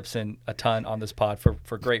Mel Gibson a ton on this pod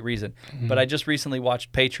for great reason, but I just recently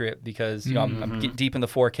watched Patriot because I'm deep in the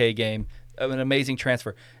 4K game. An amazing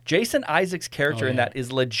transfer. Jason Isaacs' character in yeah. that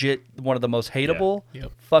is legit one of the most hateable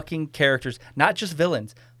Yep. fucking characters, not just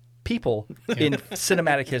villains, people in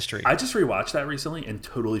cinematic history. I just rewatched that recently and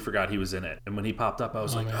totally forgot he was in it. And when he popped up, I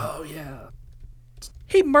was like, man. oh yeah.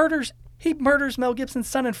 He murders Mel Gibson's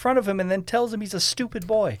son in front of him and then tells him he's a stupid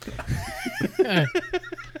boy.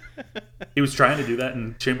 He was trying to do that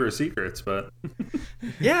in Chamber of Secrets, but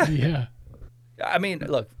Yeah. Yeah. I mean,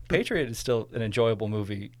 look, Patriot is still an enjoyable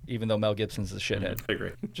movie, even though Mel Gibson's a shithead. I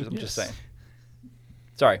agree. I'm just Yes. saying.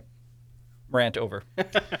 Sorry. Rant over. I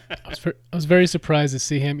was very surprised to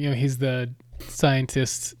see him. You know, he's the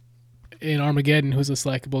scientist in Armageddon who's this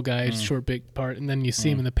likable guy, short, big part, and then you see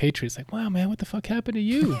him in The Patriots. Like, wow, man, what the fuck happened to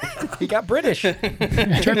you? He got British. He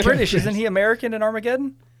turned British. Isn't he American in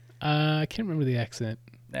Armageddon? I can't remember the accent.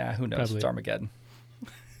 Nah, who knows? Probably. It's Armageddon.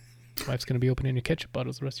 Wife's gonna be opening your ketchup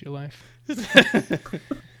bottles the rest of your life.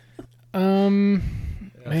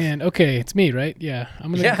 Man, okay, it's me, right? Yeah,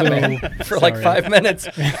 I'm gonna go man. For like sorry. 5 minutes.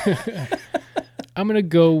 I'm gonna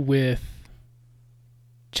go with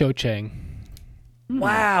Cho Chang.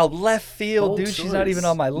 Wow, left field, Bold dude. She's not choice. even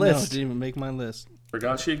on my No, list. didn't even make my list.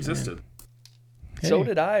 Forgot she existed. So Hey.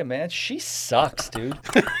 did I, man. She sucks, dude.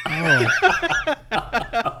 Oh.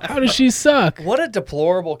 How does she suck? What a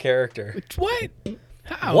deplorable character. What?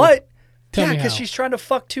 How? What? Tell yeah, me because how. she's trying to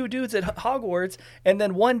fuck two dudes at Hogwarts, and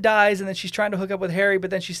then one dies, and then she's trying to hook up with Harry, but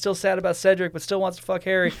then she's still sad about Cedric, but still wants to fuck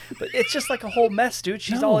Harry. But it's just like a whole mess, dude.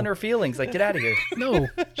 She's all in her feelings. Like, get out of here. No,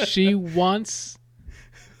 she wants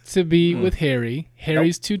to be with Harry.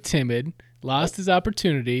 Harry's too timid. Lost his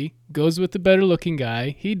opportunity. Goes with the better looking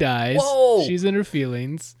guy. He dies. Whoa. She's in her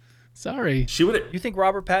feelings. Sorry. She would have. You think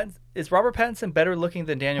Robert Pattinson better looking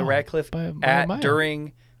than Daniel Radcliffe by a mile.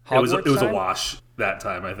 during It was Hogwarts a time? wash that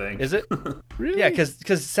time, I think. Is it? Really? Yeah,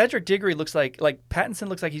 because Cedric Diggory looks like Pattinson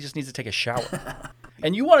looks like he just needs to take a shower.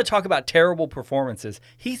 And you want to talk about terrible performances?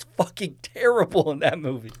 He's fucking terrible in that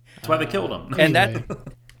movie. That's why they killed him. And Anyway.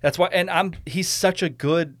 that's why. And he's such a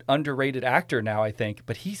good underrated actor now, I think.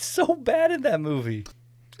 But he's so bad in that movie.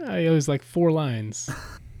 He was like 4 lines.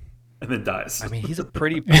 And then dies. I mean, he's a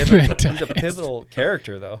pretty pivotal, he's a pivotal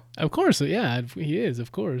character, though. Of course, yeah, he is.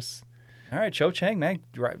 Of course, All right, Cho Chang, man,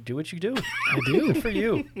 do what you do. I do. Good for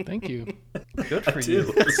you. Thank you. Good for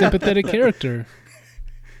Too. you. Sympathetic character.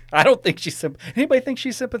 I don't think she's anybody think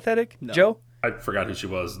she's sympathetic, Joe? I forgot who she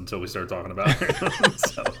was until we started talking about her.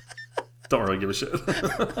 So don't really give a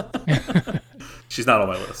shit. She's not on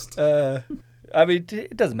my list. I mean,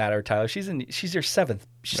 it doesn't matter, Tyler. She's your seventh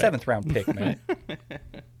round pick, man.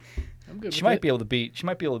 I'm good. She with might it. be able to beat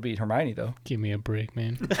Hermione though. Give me a break,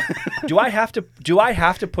 man. Do I have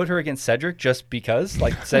to put her against Cedric just because?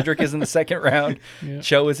 Like Cedric is in the second round, Yeah.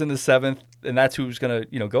 Cho is in the 7th, and that's who's gonna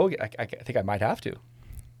go. I think I might have to.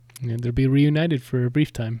 Yeah, they'll be reunited for a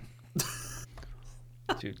brief time.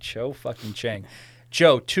 Dude, Cho fucking Chang.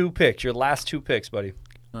 Joe, 2 picks. Your last 2 picks, buddy.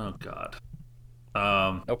 Oh God.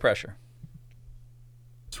 No pressure.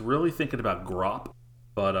 It's really thinking about Grop,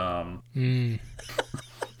 but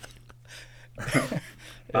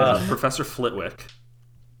Professor Flitwick.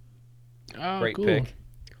 Oh, Great cool. pick.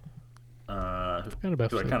 Forgot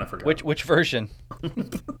about Who I Flip. kind of forgot. Which version? What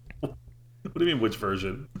do you mean? Which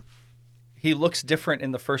version? He looks different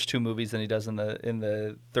in the first 2 movies than he does in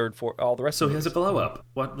the third, fourth, all the rest. So of he the has a blow up.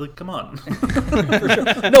 What? Like, come on.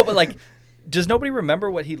 No, but like, does nobody remember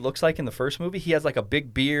what he looks like in the first movie? He has like a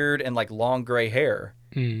big beard and like long gray hair.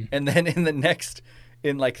 And then in the next,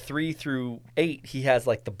 in like 3 through 8, he has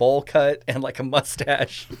like the bowl cut and like a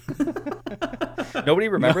mustache. Nobody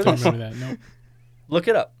remember I don't this? remember that. Nope. Look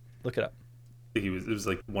it up. Look it up. It was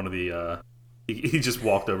like one of the. He just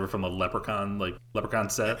walked over from a Leprechaun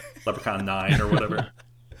set, Leprechaun 9 or whatever.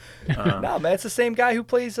 No, man, it's the same guy who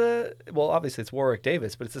plays well, obviously it's Warwick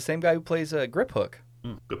Davis, but it's the same guy who plays Grip Hook.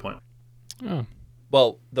 Good point. Oh,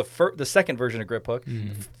 Well, the second version of Grip Hook,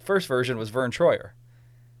 the first version was Vern Troyer.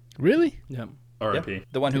 really? Yep. R.I.P.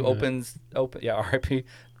 The one who R.I.P.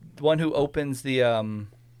 The one who opens the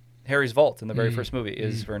Harry's vault in the very first movie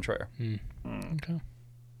is Vern Troyer. Okay.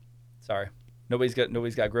 Sorry, nobody's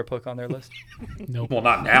got Grip Hook on their list. Nope. Well,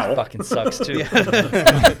 not now. Fucking sucks too.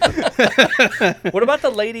 What about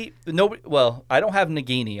the lady? Nobody. Well, I don't have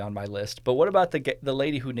Nagini on my list, but what about the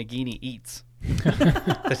lady who Nagini eats?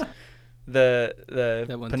 the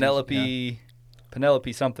That one Penelope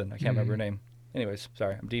Penelope something. I can't remember her name. Anyways,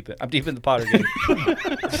 sorry, I'm deep in the Potter game.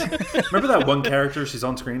 Remember that one character? She's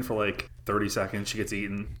on screen for like 30 seconds. She gets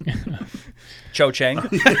eaten. Cho Chang.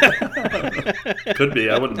 Could be.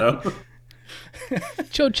 I wouldn't know.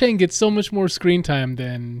 Cho Chang gets so much more screen time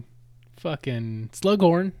than fucking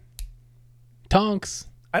Slughorn. Tonks.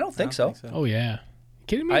 I don't think so. Oh yeah. You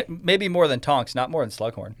kidding me? Maybe more than Tonks, not more than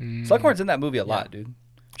Slughorn. Slughorn's in that movie a lot, dude.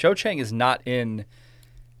 Cho Chang is not in.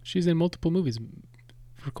 She's in multiple movies.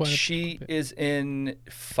 For quite a She is in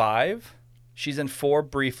 5. She's in 4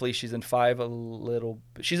 briefly. She's in 5 a little.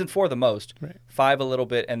 She's in 4 the most. Right. 5 a little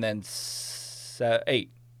bit, and then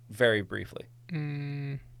 8 very briefly.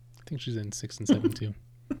 I think she's in 6 and 7 too.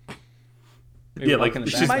 Yeah, like in the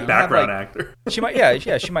she's background. background Have, actor. She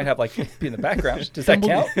might have like be in the background. Does that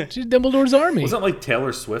count? She's Dumbledore's army. Wasn't like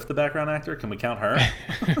Taylor Swift the background actor? Can we count her?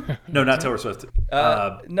 No, not Taylor Swift.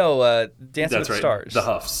 No, Dancing That's with right. Stars. The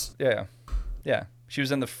Huffs. Yeah. She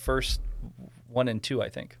was in the first 1 and 2, I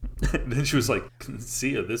think. Then she was like,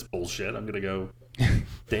 "See ya, this bullshit. I'm gonna go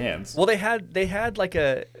dance." Well, they had like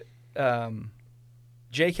a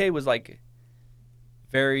J.K. was like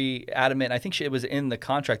very adamant. I think it was in the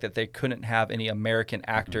contract that they couldn't have any American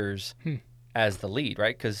actors as the lead,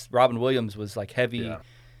 right? Because Robin Williams was like heavy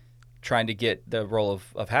trying to get the role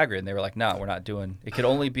of Hagrid, and they were like, "No, we're not doing." It could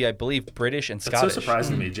only be, I believe, British and Scottish. That's so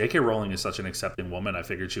surprising to me. J.K. Rowling is such an accepting woman. I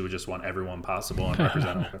figured she would just want everyone possible and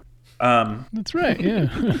represent her. That's right. Yeah.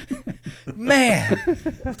 Man,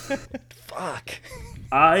 fuck.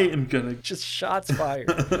 I am gonna. Just shots fired.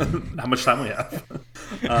 How much time we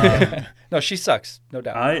have? No, she sucks, no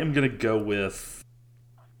doubt. I am gonna go with.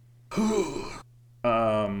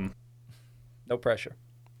 No pressure.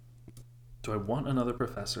 Do I want another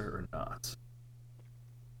professor or not?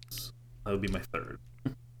 That would be my third.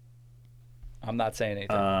 I'm not saying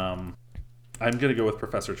anything. I'm gonna go with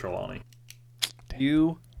Professor Trelawney.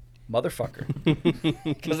 You motherfucker.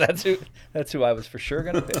 Because that's who I was for sure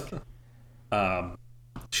gonna pick.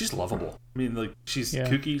 She's lovable. I mean, like she's Yeah.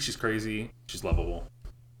 kooky, she's crazy, she's lovable.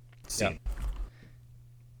 Yeah.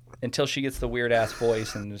 Until she gets the weird ass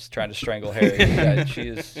voice and is trying to strangle Harry. Yeah,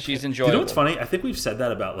 she's enjoyable. You know what's funny? I think we've said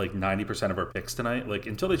that about like 90% of our picks tonight. Like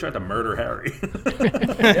until they tried to murder Harry.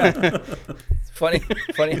 Yeah. It's funny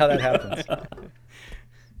how that happens.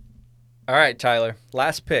 All right, Tyler.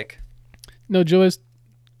 Last pick. No, Joe,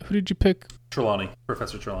 who did you pick? Trelawney,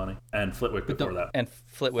 Professor Trelawney, and Flitwick before that. And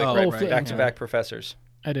Flitwick, Oh, right, right, back-to-back professors.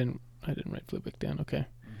 I didn't write Flitwick down. Okay.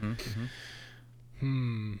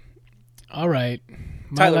 All right.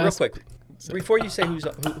 My Tyler, last- real quick, before you say who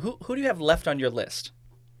do you have left on your list?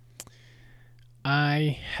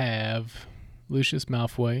 I have Lucius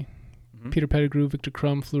Malfoy, Peter Pettigrew, Victor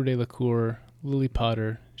Crumb, Fleur de la Cour, Lily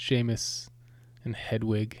Potter, Seamus, and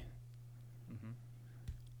Hedwig.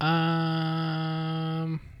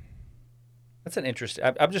 That's an interesting.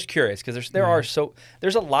 I'm just curious because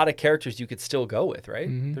there's a lot of characters you could still go with, right?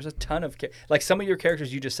 There's a ton of like some of your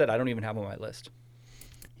characters you just said I don't even have on my list.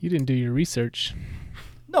 You didn't do your research.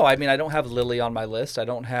 No, I mean I don't have Lily on my list. I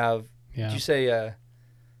don't have. Yeah. Did you say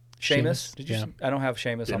Seamus? Did you? Yeah. I don't have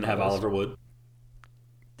Seamus Didn't on my have list. Oliver Wood.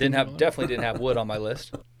 Definitely didn't have Wood on my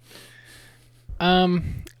list.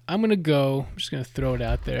 I'm gonna go. I'm just gonna throw it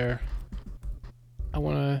out there. I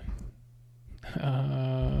wanna.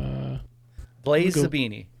 Blaise Go.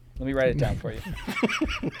 Zabini. Let me write it down for you.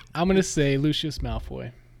 I'm gonna say Lucius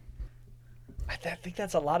Malfoy. I think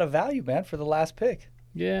that's a lot of value, man, for the last pick.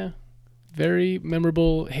 Yeah, very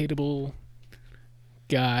memorable, hateable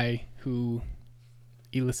guy who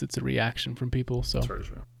elicits a reaction from people. So That's very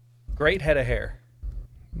true. Great head of hair.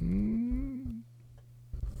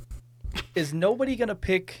 Is nobody gonna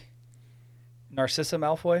pick Narcissa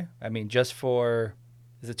Malfoy? I mean, just for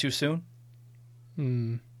is it too soon?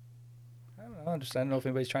 I don't know if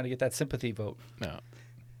anybody's trying to get that sympathy vote. no,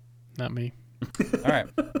 not me. All right.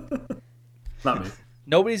 Not me.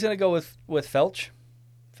 Nobody's going to go with Filch?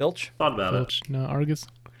 Filch? Thought about it. Filch, no, Argus.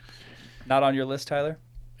 Not on your list, Tyler?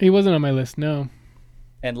 He wasn't on my list. No,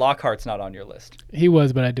 And Lockhart's not on your list. he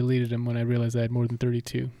was, but I deleted him when I realized I had more than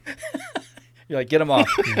 32. You're like, get him off.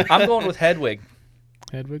 I'm going with Hedwig.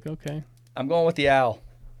 Hedwig, okay. I'm going with the owl.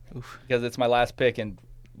 Because it's my last pick, and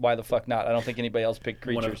why the fuck not? I don't think anybody else picked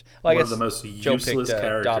creatures. One of the most Joe useless picked,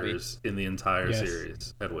 characters in the entire Yes.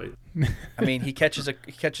 series. Hedwig. I mean, he catches a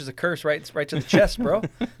curse right to the chest, bro.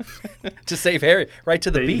 To save Harry, right to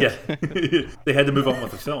the beak. Yeah. They had to move on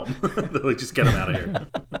with the film. They're like, just get him out of here.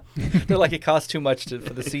 They're like, it costs too much for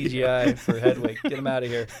the CGI for Hedwig. Get him out of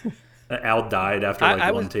here. Al died after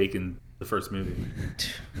I one was- take in the first movie.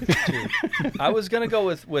 I was gonna go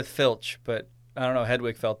with Filch, but I don't know.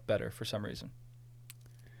 Hedwig felt better for some reason.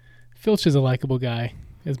 Filch is a likable guy,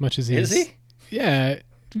 as much as he Is he? Yeah,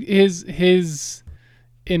 his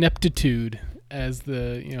ineptitude as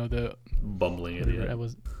the Bumbling whatever idiot. I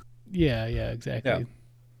was. Yeah, exactly. Yeah.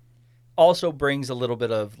 Also brings a little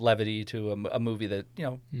bit of levity to a movie that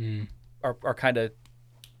are kind of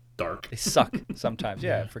Dark. they suck sometimes.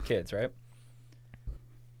 Yeah, for kids, right?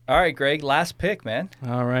 All right, Greg, last pick, man.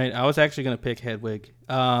 All right, I was actually gonna pick Hedwig,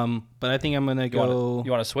 but I think I'm gonna go.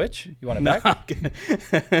 You want to switch? You want it No, back?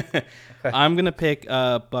 I'm gonna pick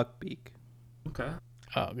Buckbeak. Okay.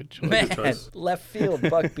 Oh, good choice. Man, choice. left field,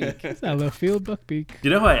 Buckbeak. It's not left field, Buckbeak. You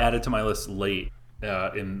know who I added to my list late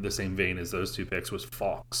in the same vein as those two picks was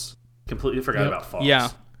Fawkes. Completely forgot Yep. about Fawkes. Yeah.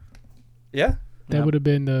 Yeah. That Yep. would have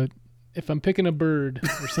been the if I'm picking a bird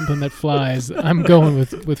or something that flies, I'm going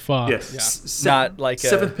with Fox. Yes. Not like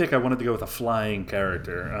seventh pick. I wanted to go with a flying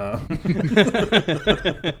character.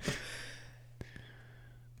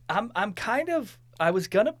 I'm kind of. I was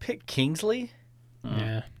gonna pick Kingsley,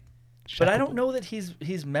 Yeah. but I don't know that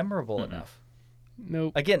he's memorable enough.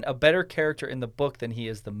 Nope. Again, a better character in the book than he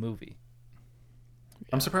is the movie.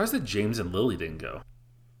 I'm surprised that James and Lily didn't go.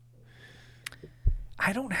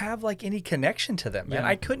 I don't have like any connection to them, man. Yeah.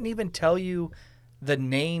 I couldn't even tell you the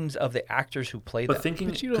names of the actors who played But them. thinking,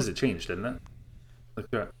 But you because don't- it changed, didn't it?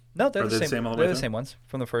 Like, No, they're Are the they the same. same all the way They're the through? same ones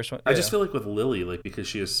from the first one. I just feel like with Lily, like because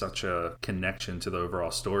she has such a connection to the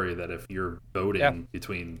overall story, that if you're voting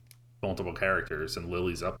between multiple characters and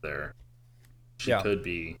Lily's up there, she could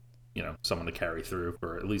be, someone to carry through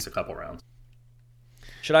for at least a couple rounds.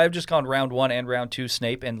 Should I have just gone round 1 and round 2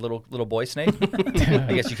 Snape and little boy Snape?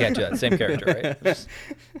 I guess you can't do that. Same character, right? Just-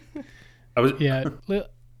 Yeah,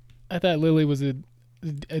 I thought Lily was a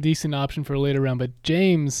decent option for a later round, but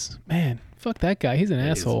James, man, fuck that guy. He's an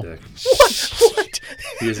asshole. What?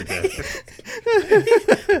 He is a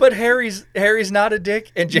dick. But Harry's not a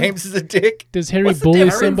dick, and James is a dick. Does Harry What's the bully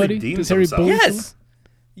difference? somebody? Redeems Does Harry himself. bully someone?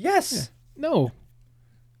 Yes. No.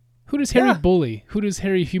 Who does Harry Yeah. bully? Who does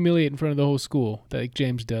Harry humiliate in front of the whole school, like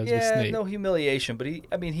James does with Yeah, Snape? no humiliation, but you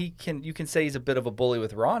can say he's a bit of a bully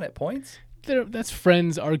with Ron at points. That's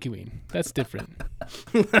friends arguing. That's different.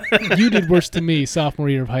 You did worse to me sophomore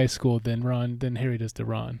year of high school than Harry does to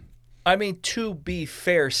Ron. I mean, to be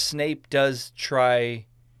fair, Snape does try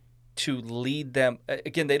to lead them.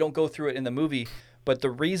 Again, they don't go through it in the movie, but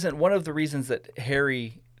one of the reasons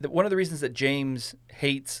that James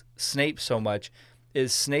hates Snape so much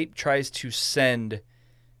is Snape tries to send.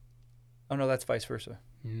 Oh no, that's vice versa.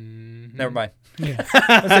 Mm-hmm. Never mind. Yeah.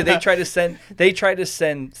 Let's say they try to send.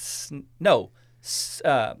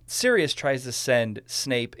 Sirius tries to send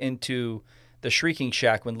Snape into the Shrieking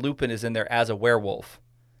Shack when Lupin is in there as a werewolf.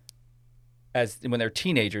 When they're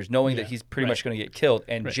teenagers, knowing that he's pretty much going to get killed,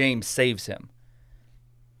 and James saves him.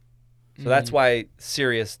 So that's why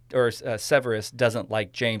Sirius or Severus doesn't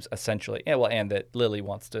like James, essentially. Yeah, well, and that Lily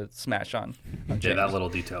wants to smash on James. Yeah, that little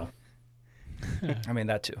detail. I mean,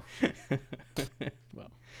 that too.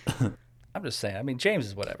 Well. I'm just saying. I mean, James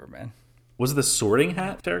is whatever, man. Was the Sorting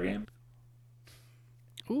Hat fair game?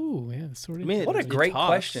 Ooh, yeah, sort of. I mean, What a it great talks.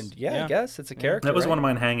 question. Yeah, I guess it's a character. That was right? one of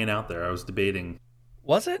mine hanging out there. I was debating.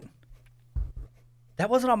 Was it? That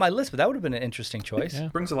wasn't on my list, but that would have been an interesting choice. Yeah.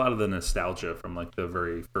 Brings a lot of the nostalgia from like the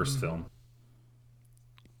very 1st film.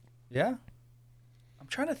 Yeah. I'm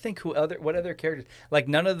trying to think what other characters. Like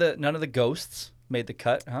none of the ghosts made the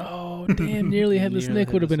cut, huh? Oh, damn, Nearly Headless Nearly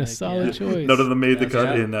Nick would have been a Headless solid Nick, choice. None of them made the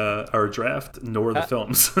cut Yeah. in our draft, nor the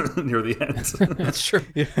films near the end. That's true.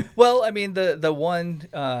 Well, I mean the one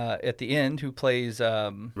at the end who plays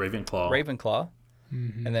Ravenclaw.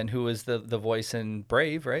 Mhm. and then who was the voice in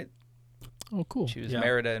Brave, right? Oh, cool. She was Yeah.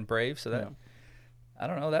 Merida in Brave, so that I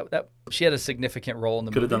don't know that she had a significant role in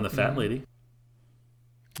the Could movie. have done the fat lady.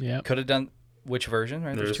 Yeah. Could have done which version?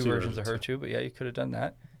 Right, there's There's two two versions of her versions. too, but yeah, you could have done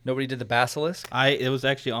that. Nobody did the Basilisk. It was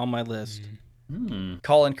actually on my list.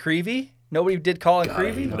 Colin Creevy. Nobody did Colin God, I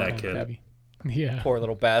Creevy. hated that Oh, kid. Abby. Yeah. Poor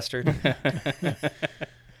little bastard.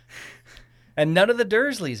 And none of the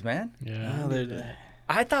Dursleys, man. Yeah. Oh, they're-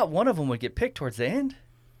 I thought one of them would get picked towards the end.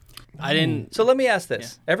 I didn't. So let me ask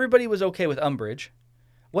this: everybody was okay with Umbridge.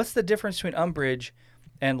 What's the difference between Umbridge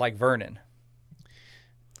and like Vernon?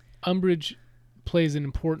 Umbridge plays an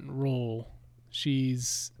important role.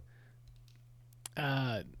 She's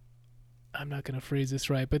I'm not gonna phrase this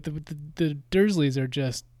right, but the Dursleys are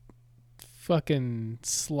just fucking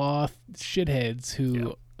sloth shitheads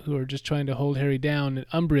who are just trying to hold Harry down. And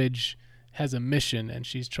Umbridge has a mission, and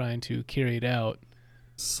she's trying to carry it out.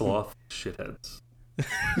 Sloth shitheads.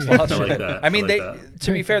 Sloth I like shit. that. I mean, I like that.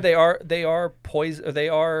 to be fair, they are they are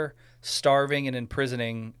starving and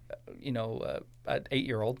imprisoning, an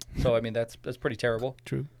 8-year-old. So I mean, that's pretty terrible.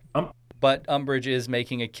 True. But Umbridge is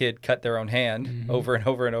making a kid cut their own hand over and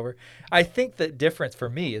over and over. I think the difference for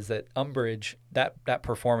me is that Umbridge, that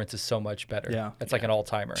performance is so much better. Yeah. It's like an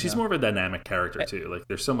all-timer. She's more of a dynamic character too. Like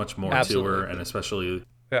there's so much more to Absolutely. her, and especially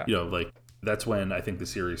like that's when I think the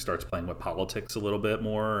series starts playing with politics a little bit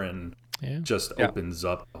more and just opens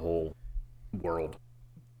up the whole world.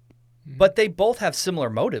 But they both have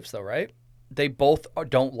similar motives, though, right? They both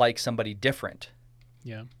don't like somebody different.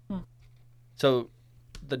 Yeah. So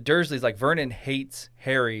the Dursleys, like Vernon hates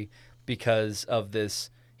Harry because of this.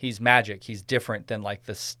 He's magic. He's different than like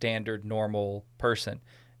the standard normal person.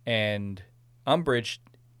 And Umbridge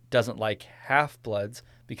doesn't like half-bloods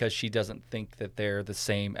because she doesn't think that they're the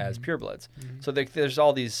same as purebloods. So there's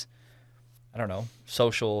all these, I don't know,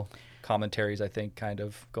 social commentaries, I think, kind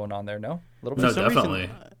of going on there. No, a little bit. No, For some definitely.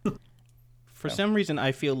 For some reason,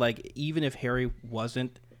 I feel like even if Harry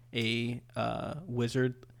wasn't a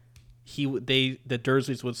wizard, the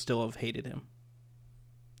Dursleys would still have hated him.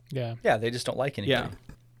 Yeah. Yeah, they just don't like anybody.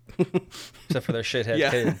 Yeah. Except for their shithead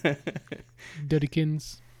Yeah. kid.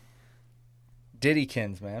 Duddykins.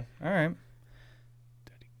 Diddykins, man. All right.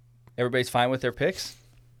 Everybody's fine with their picks?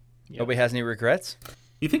 Yep. Nobody has any regrets?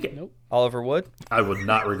 You think Nope. Oliver Wood? I would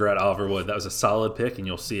not regret Oliver Wood. That was a solid pick, and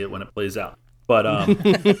you'll see it when it plays out. But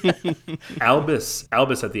Albus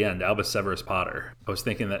at the end, Albus Severus Potter. I was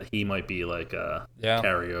thinking that he might be like a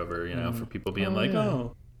carryover, for people being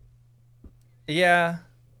Yeah.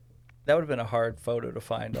 That would have been a hard photo to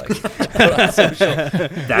find. Like, on social.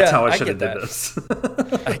 That's how I should have get did this.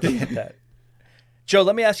 I get that. Joe,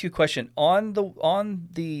 let me ask you a question. On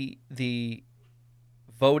the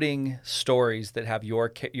voting stories that have your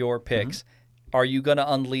picks, are you going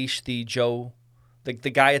to unleash the Joe, the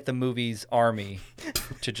guy at the movies army,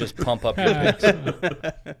 to just pump up your picks?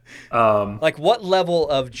 Like, what level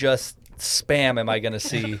of just spam am I going to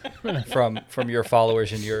see from your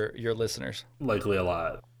followers and your listeners? Likely a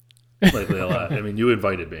lot. I mean, you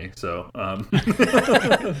invited me, so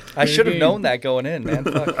I should have known that going in, man.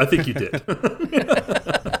 Fuck. I think you did.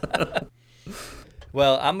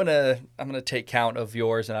 Well, I'm gonna take count of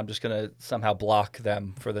yours, and I'm just gonna somehow block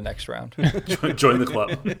them for the next round. Join the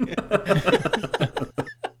club.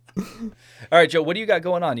 All right, Joe, what do you got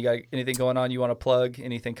going on? You got anything going on you want to plug?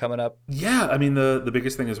 Anything coming up? Yeah, I mean, the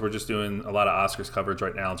biggest thing is we're just doing a lot of Oscars coverage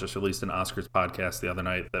right now. Just released an Oscars podcast the other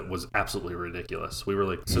night that was absolutely ridiculous. We were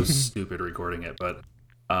like so stupid recording it, but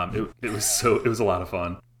it was a lot of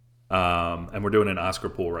fun. And we're doing an Oscar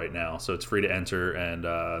pool right now, so it's free to enter, and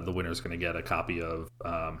the winner's going to get a copy of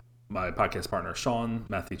my podcast partner Sean,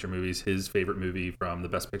 Math Teacher Movies, his favorite movie from the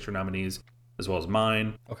Best Picture nominees, as well as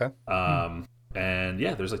mine. Okay. And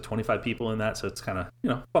yeah, there's like 25 people in that, so it's kind of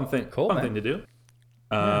fun thing to do.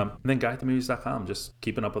 And then GuyAtTheMovies.com, just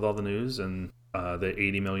keeping up with all the news and the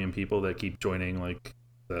 80 million people that keep joining, like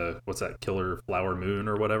what's that, Killer Flower Moon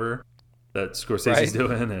or whatever that Scorsese's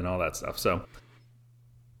doing and all that stuff. So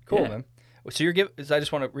cool, man. So you're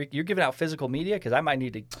you're giving out physical media, because I might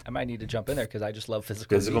need to jump in there, because I just love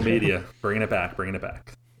physical media. Bringing it back.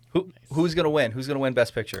 Who's gonna win? Who's gonna win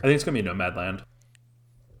Best Picture? I think it's gonna be Nomadland.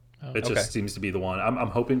 It just Okay. seems to be the one. I'm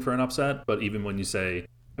hoping for an upset, but even when you say,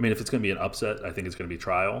 I mean, if it's going to be an upset, I think it's going to be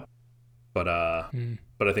Trial. But I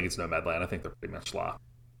think it's Nomadland. I think they're pretty much locked.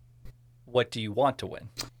 What do you want to win?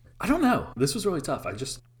 I don't know. This was really tough. I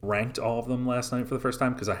just ranked all of them last night for the first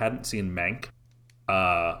time because I hadn't seen Mank,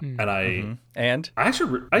 and I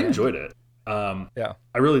enjoyed it. Yeah,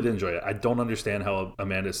 I really did enjoy it. I don't understand how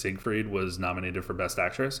Amanda Seyfried was nominated for Best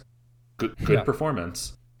Actress. Good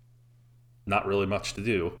performance. Not really much to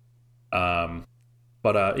do.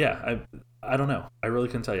 But I don't know. I really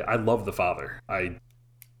couldn't tell you. I love The Father.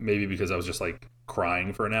 Maybe because I was just like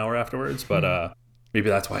crying for an hour afterwards, but maybe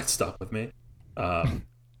that's why it stuck with me.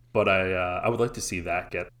 But I would like to see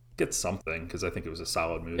that get something, because I think it was a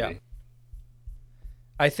solid movie. Yeah.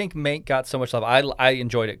 I think Mank got so much love. I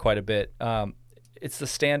enjoyed it quite a bit. It's the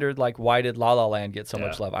standard, like, why did La La Land get so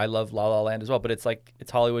much love? I love La La Land as well, but it's like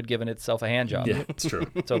it's Hollywood giving itself a hand job. Yeah, it's true.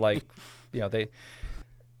 So like,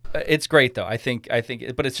 it's great though. I think,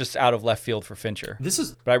 but it's just out of left field for Fincher.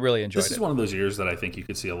 But I really enjoyed it. This is one of those years that I think you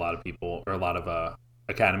could see a lot of people, or a lot of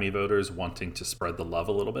Academy voters, wanting to spread the love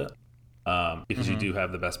a little bit, because you do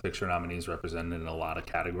have the Best Picture nominees represented in a lot of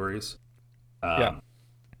categories.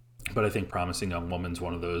 But I think Promising Young Woman's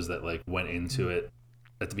one of those that like went into it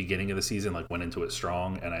at the beginning of the season, like went into it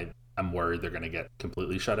strong, and I'm worried they're going to get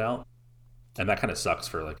completely shut out, and that kind of sucks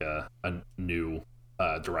for like a new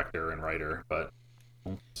director and writer. But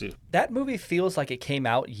we'll see. That movie feels like it came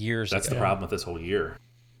out years ago. That's the problem with this whole year.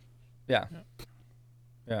 Yeah.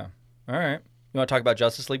 All right. You want to talk about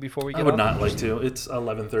Justice League before we get I would off? not like to. It's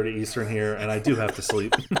 11:30 Eastern here, and I do have to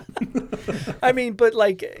sleep. I mean, but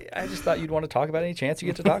like, I just thought you'd want to talk about any chance you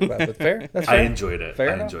get to talk about it. But fair. That's fair. I enjoyed it.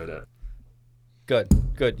 Enjoyed it.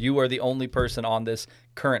 Good. You are the only person on this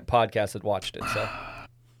current podcast that watched it. So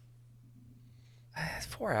it's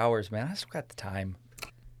 4 hours, man. I still got the time.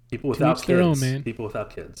 People without each their own, kids. man. People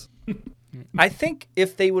without kids. I think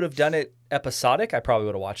if they would have done it episodic, I probably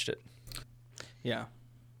would have watched it. Yeah.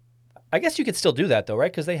 I guess you could still do that though,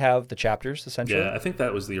 right? Because they have the chapters essentially. Yeah, I think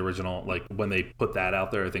that was the original. Like when they put that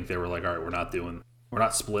out there, I think they were like, "All right, we're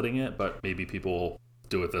not splitting it, but maybe people will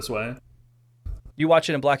do it this way." You watch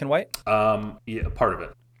it in black and white? Yeah, part of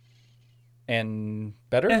it. And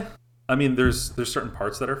better? Yeah. I mean, there's certain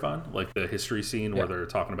parts that are fun, like the history scene where they're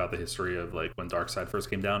talking about the history of like when Darkseid first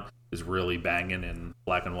came down is really banging in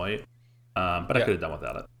black and white. But I could have done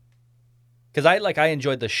without it. Because I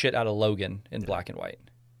enjoyed the shit out of Logan in black and white.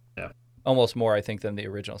 Yeah. Almost more, I think, than the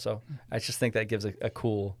original. So I just think that gives a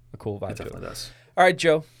cool vibe It to it. definitely does. All right,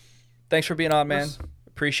 Joe. Thanks for being on, man.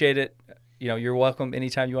 Appreciate it. You're welcome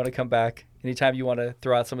anytime you want to come back. Anytime you want to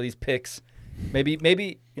throw out some of these picks. Maybe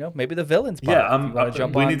the villains pod. Yeah,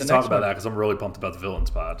 we need to talk about that because I'm really pumped about the villains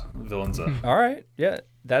pod. All right, yeah,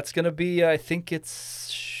 that's gonna be. I think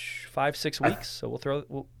it's 5-6 weeks. So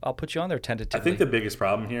I'll put you on there tentatively. I think the biggest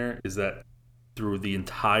problem here is that through the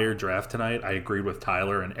entire draft tonight, I agreed with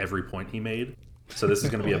Tyler in every point he made. So this is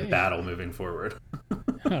going to be a battle moving forward.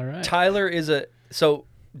 All right. Tyler is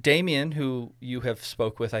Damien, who you have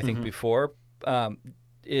spoke with, I think before,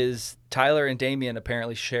 is Tyler and Damien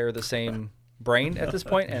apparently share the same brain at this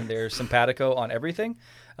point, and they're simpatico on everything,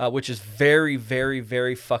 which is very, very,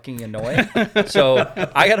 very fucking annoying. So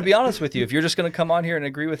I got to be honest with you. If you're just going to come on here and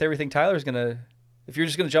agree with everything if you're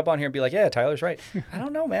just going to jump on here and be like, yeah, Tyler's right. I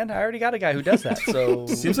don't know, man. I already got a guy who does that. So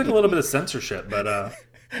seems like a little bit of censorship, but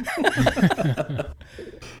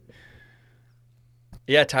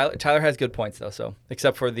yeah, Tyler has good points though. So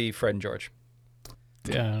except for the Fred and George.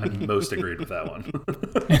 Yeah, I most agreed with that one.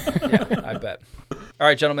 Yeah, I bet. All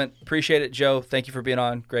right, gentlemen, appreciate it. Joe, thank you for being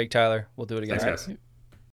on. Greg, Tyler, we'll do it again. Thanks, guys.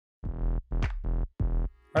 All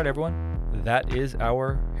right, everyone. That is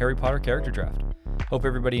our Harry Potter character draft. Hope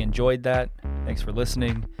everybody enjoyed that. Thanks for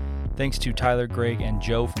listening. Thanks to Tyler, Greg, and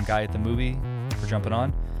Joe from Guy at the Movie for jumping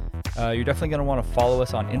on. You're definitely going to want to follow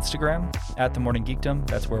us on Instagram at The Morning Geekdom.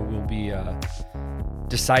 That's where we'll be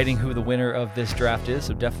deciding who the winner of this draft is.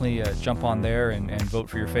 So definitely jump on there and vote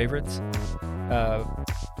for your favorites.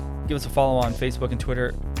 Give us a follow on Facebook and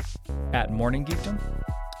Twitter at Morning Geekdom.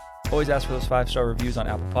 Always ask for those 5-star reviews on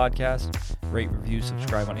Apple Podcasts. Rate, review,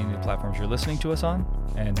 subscribe on any of the platforms you're listening to us on.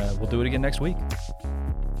 And we'll do it again next week.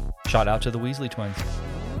 Shout out to the Weasley twins.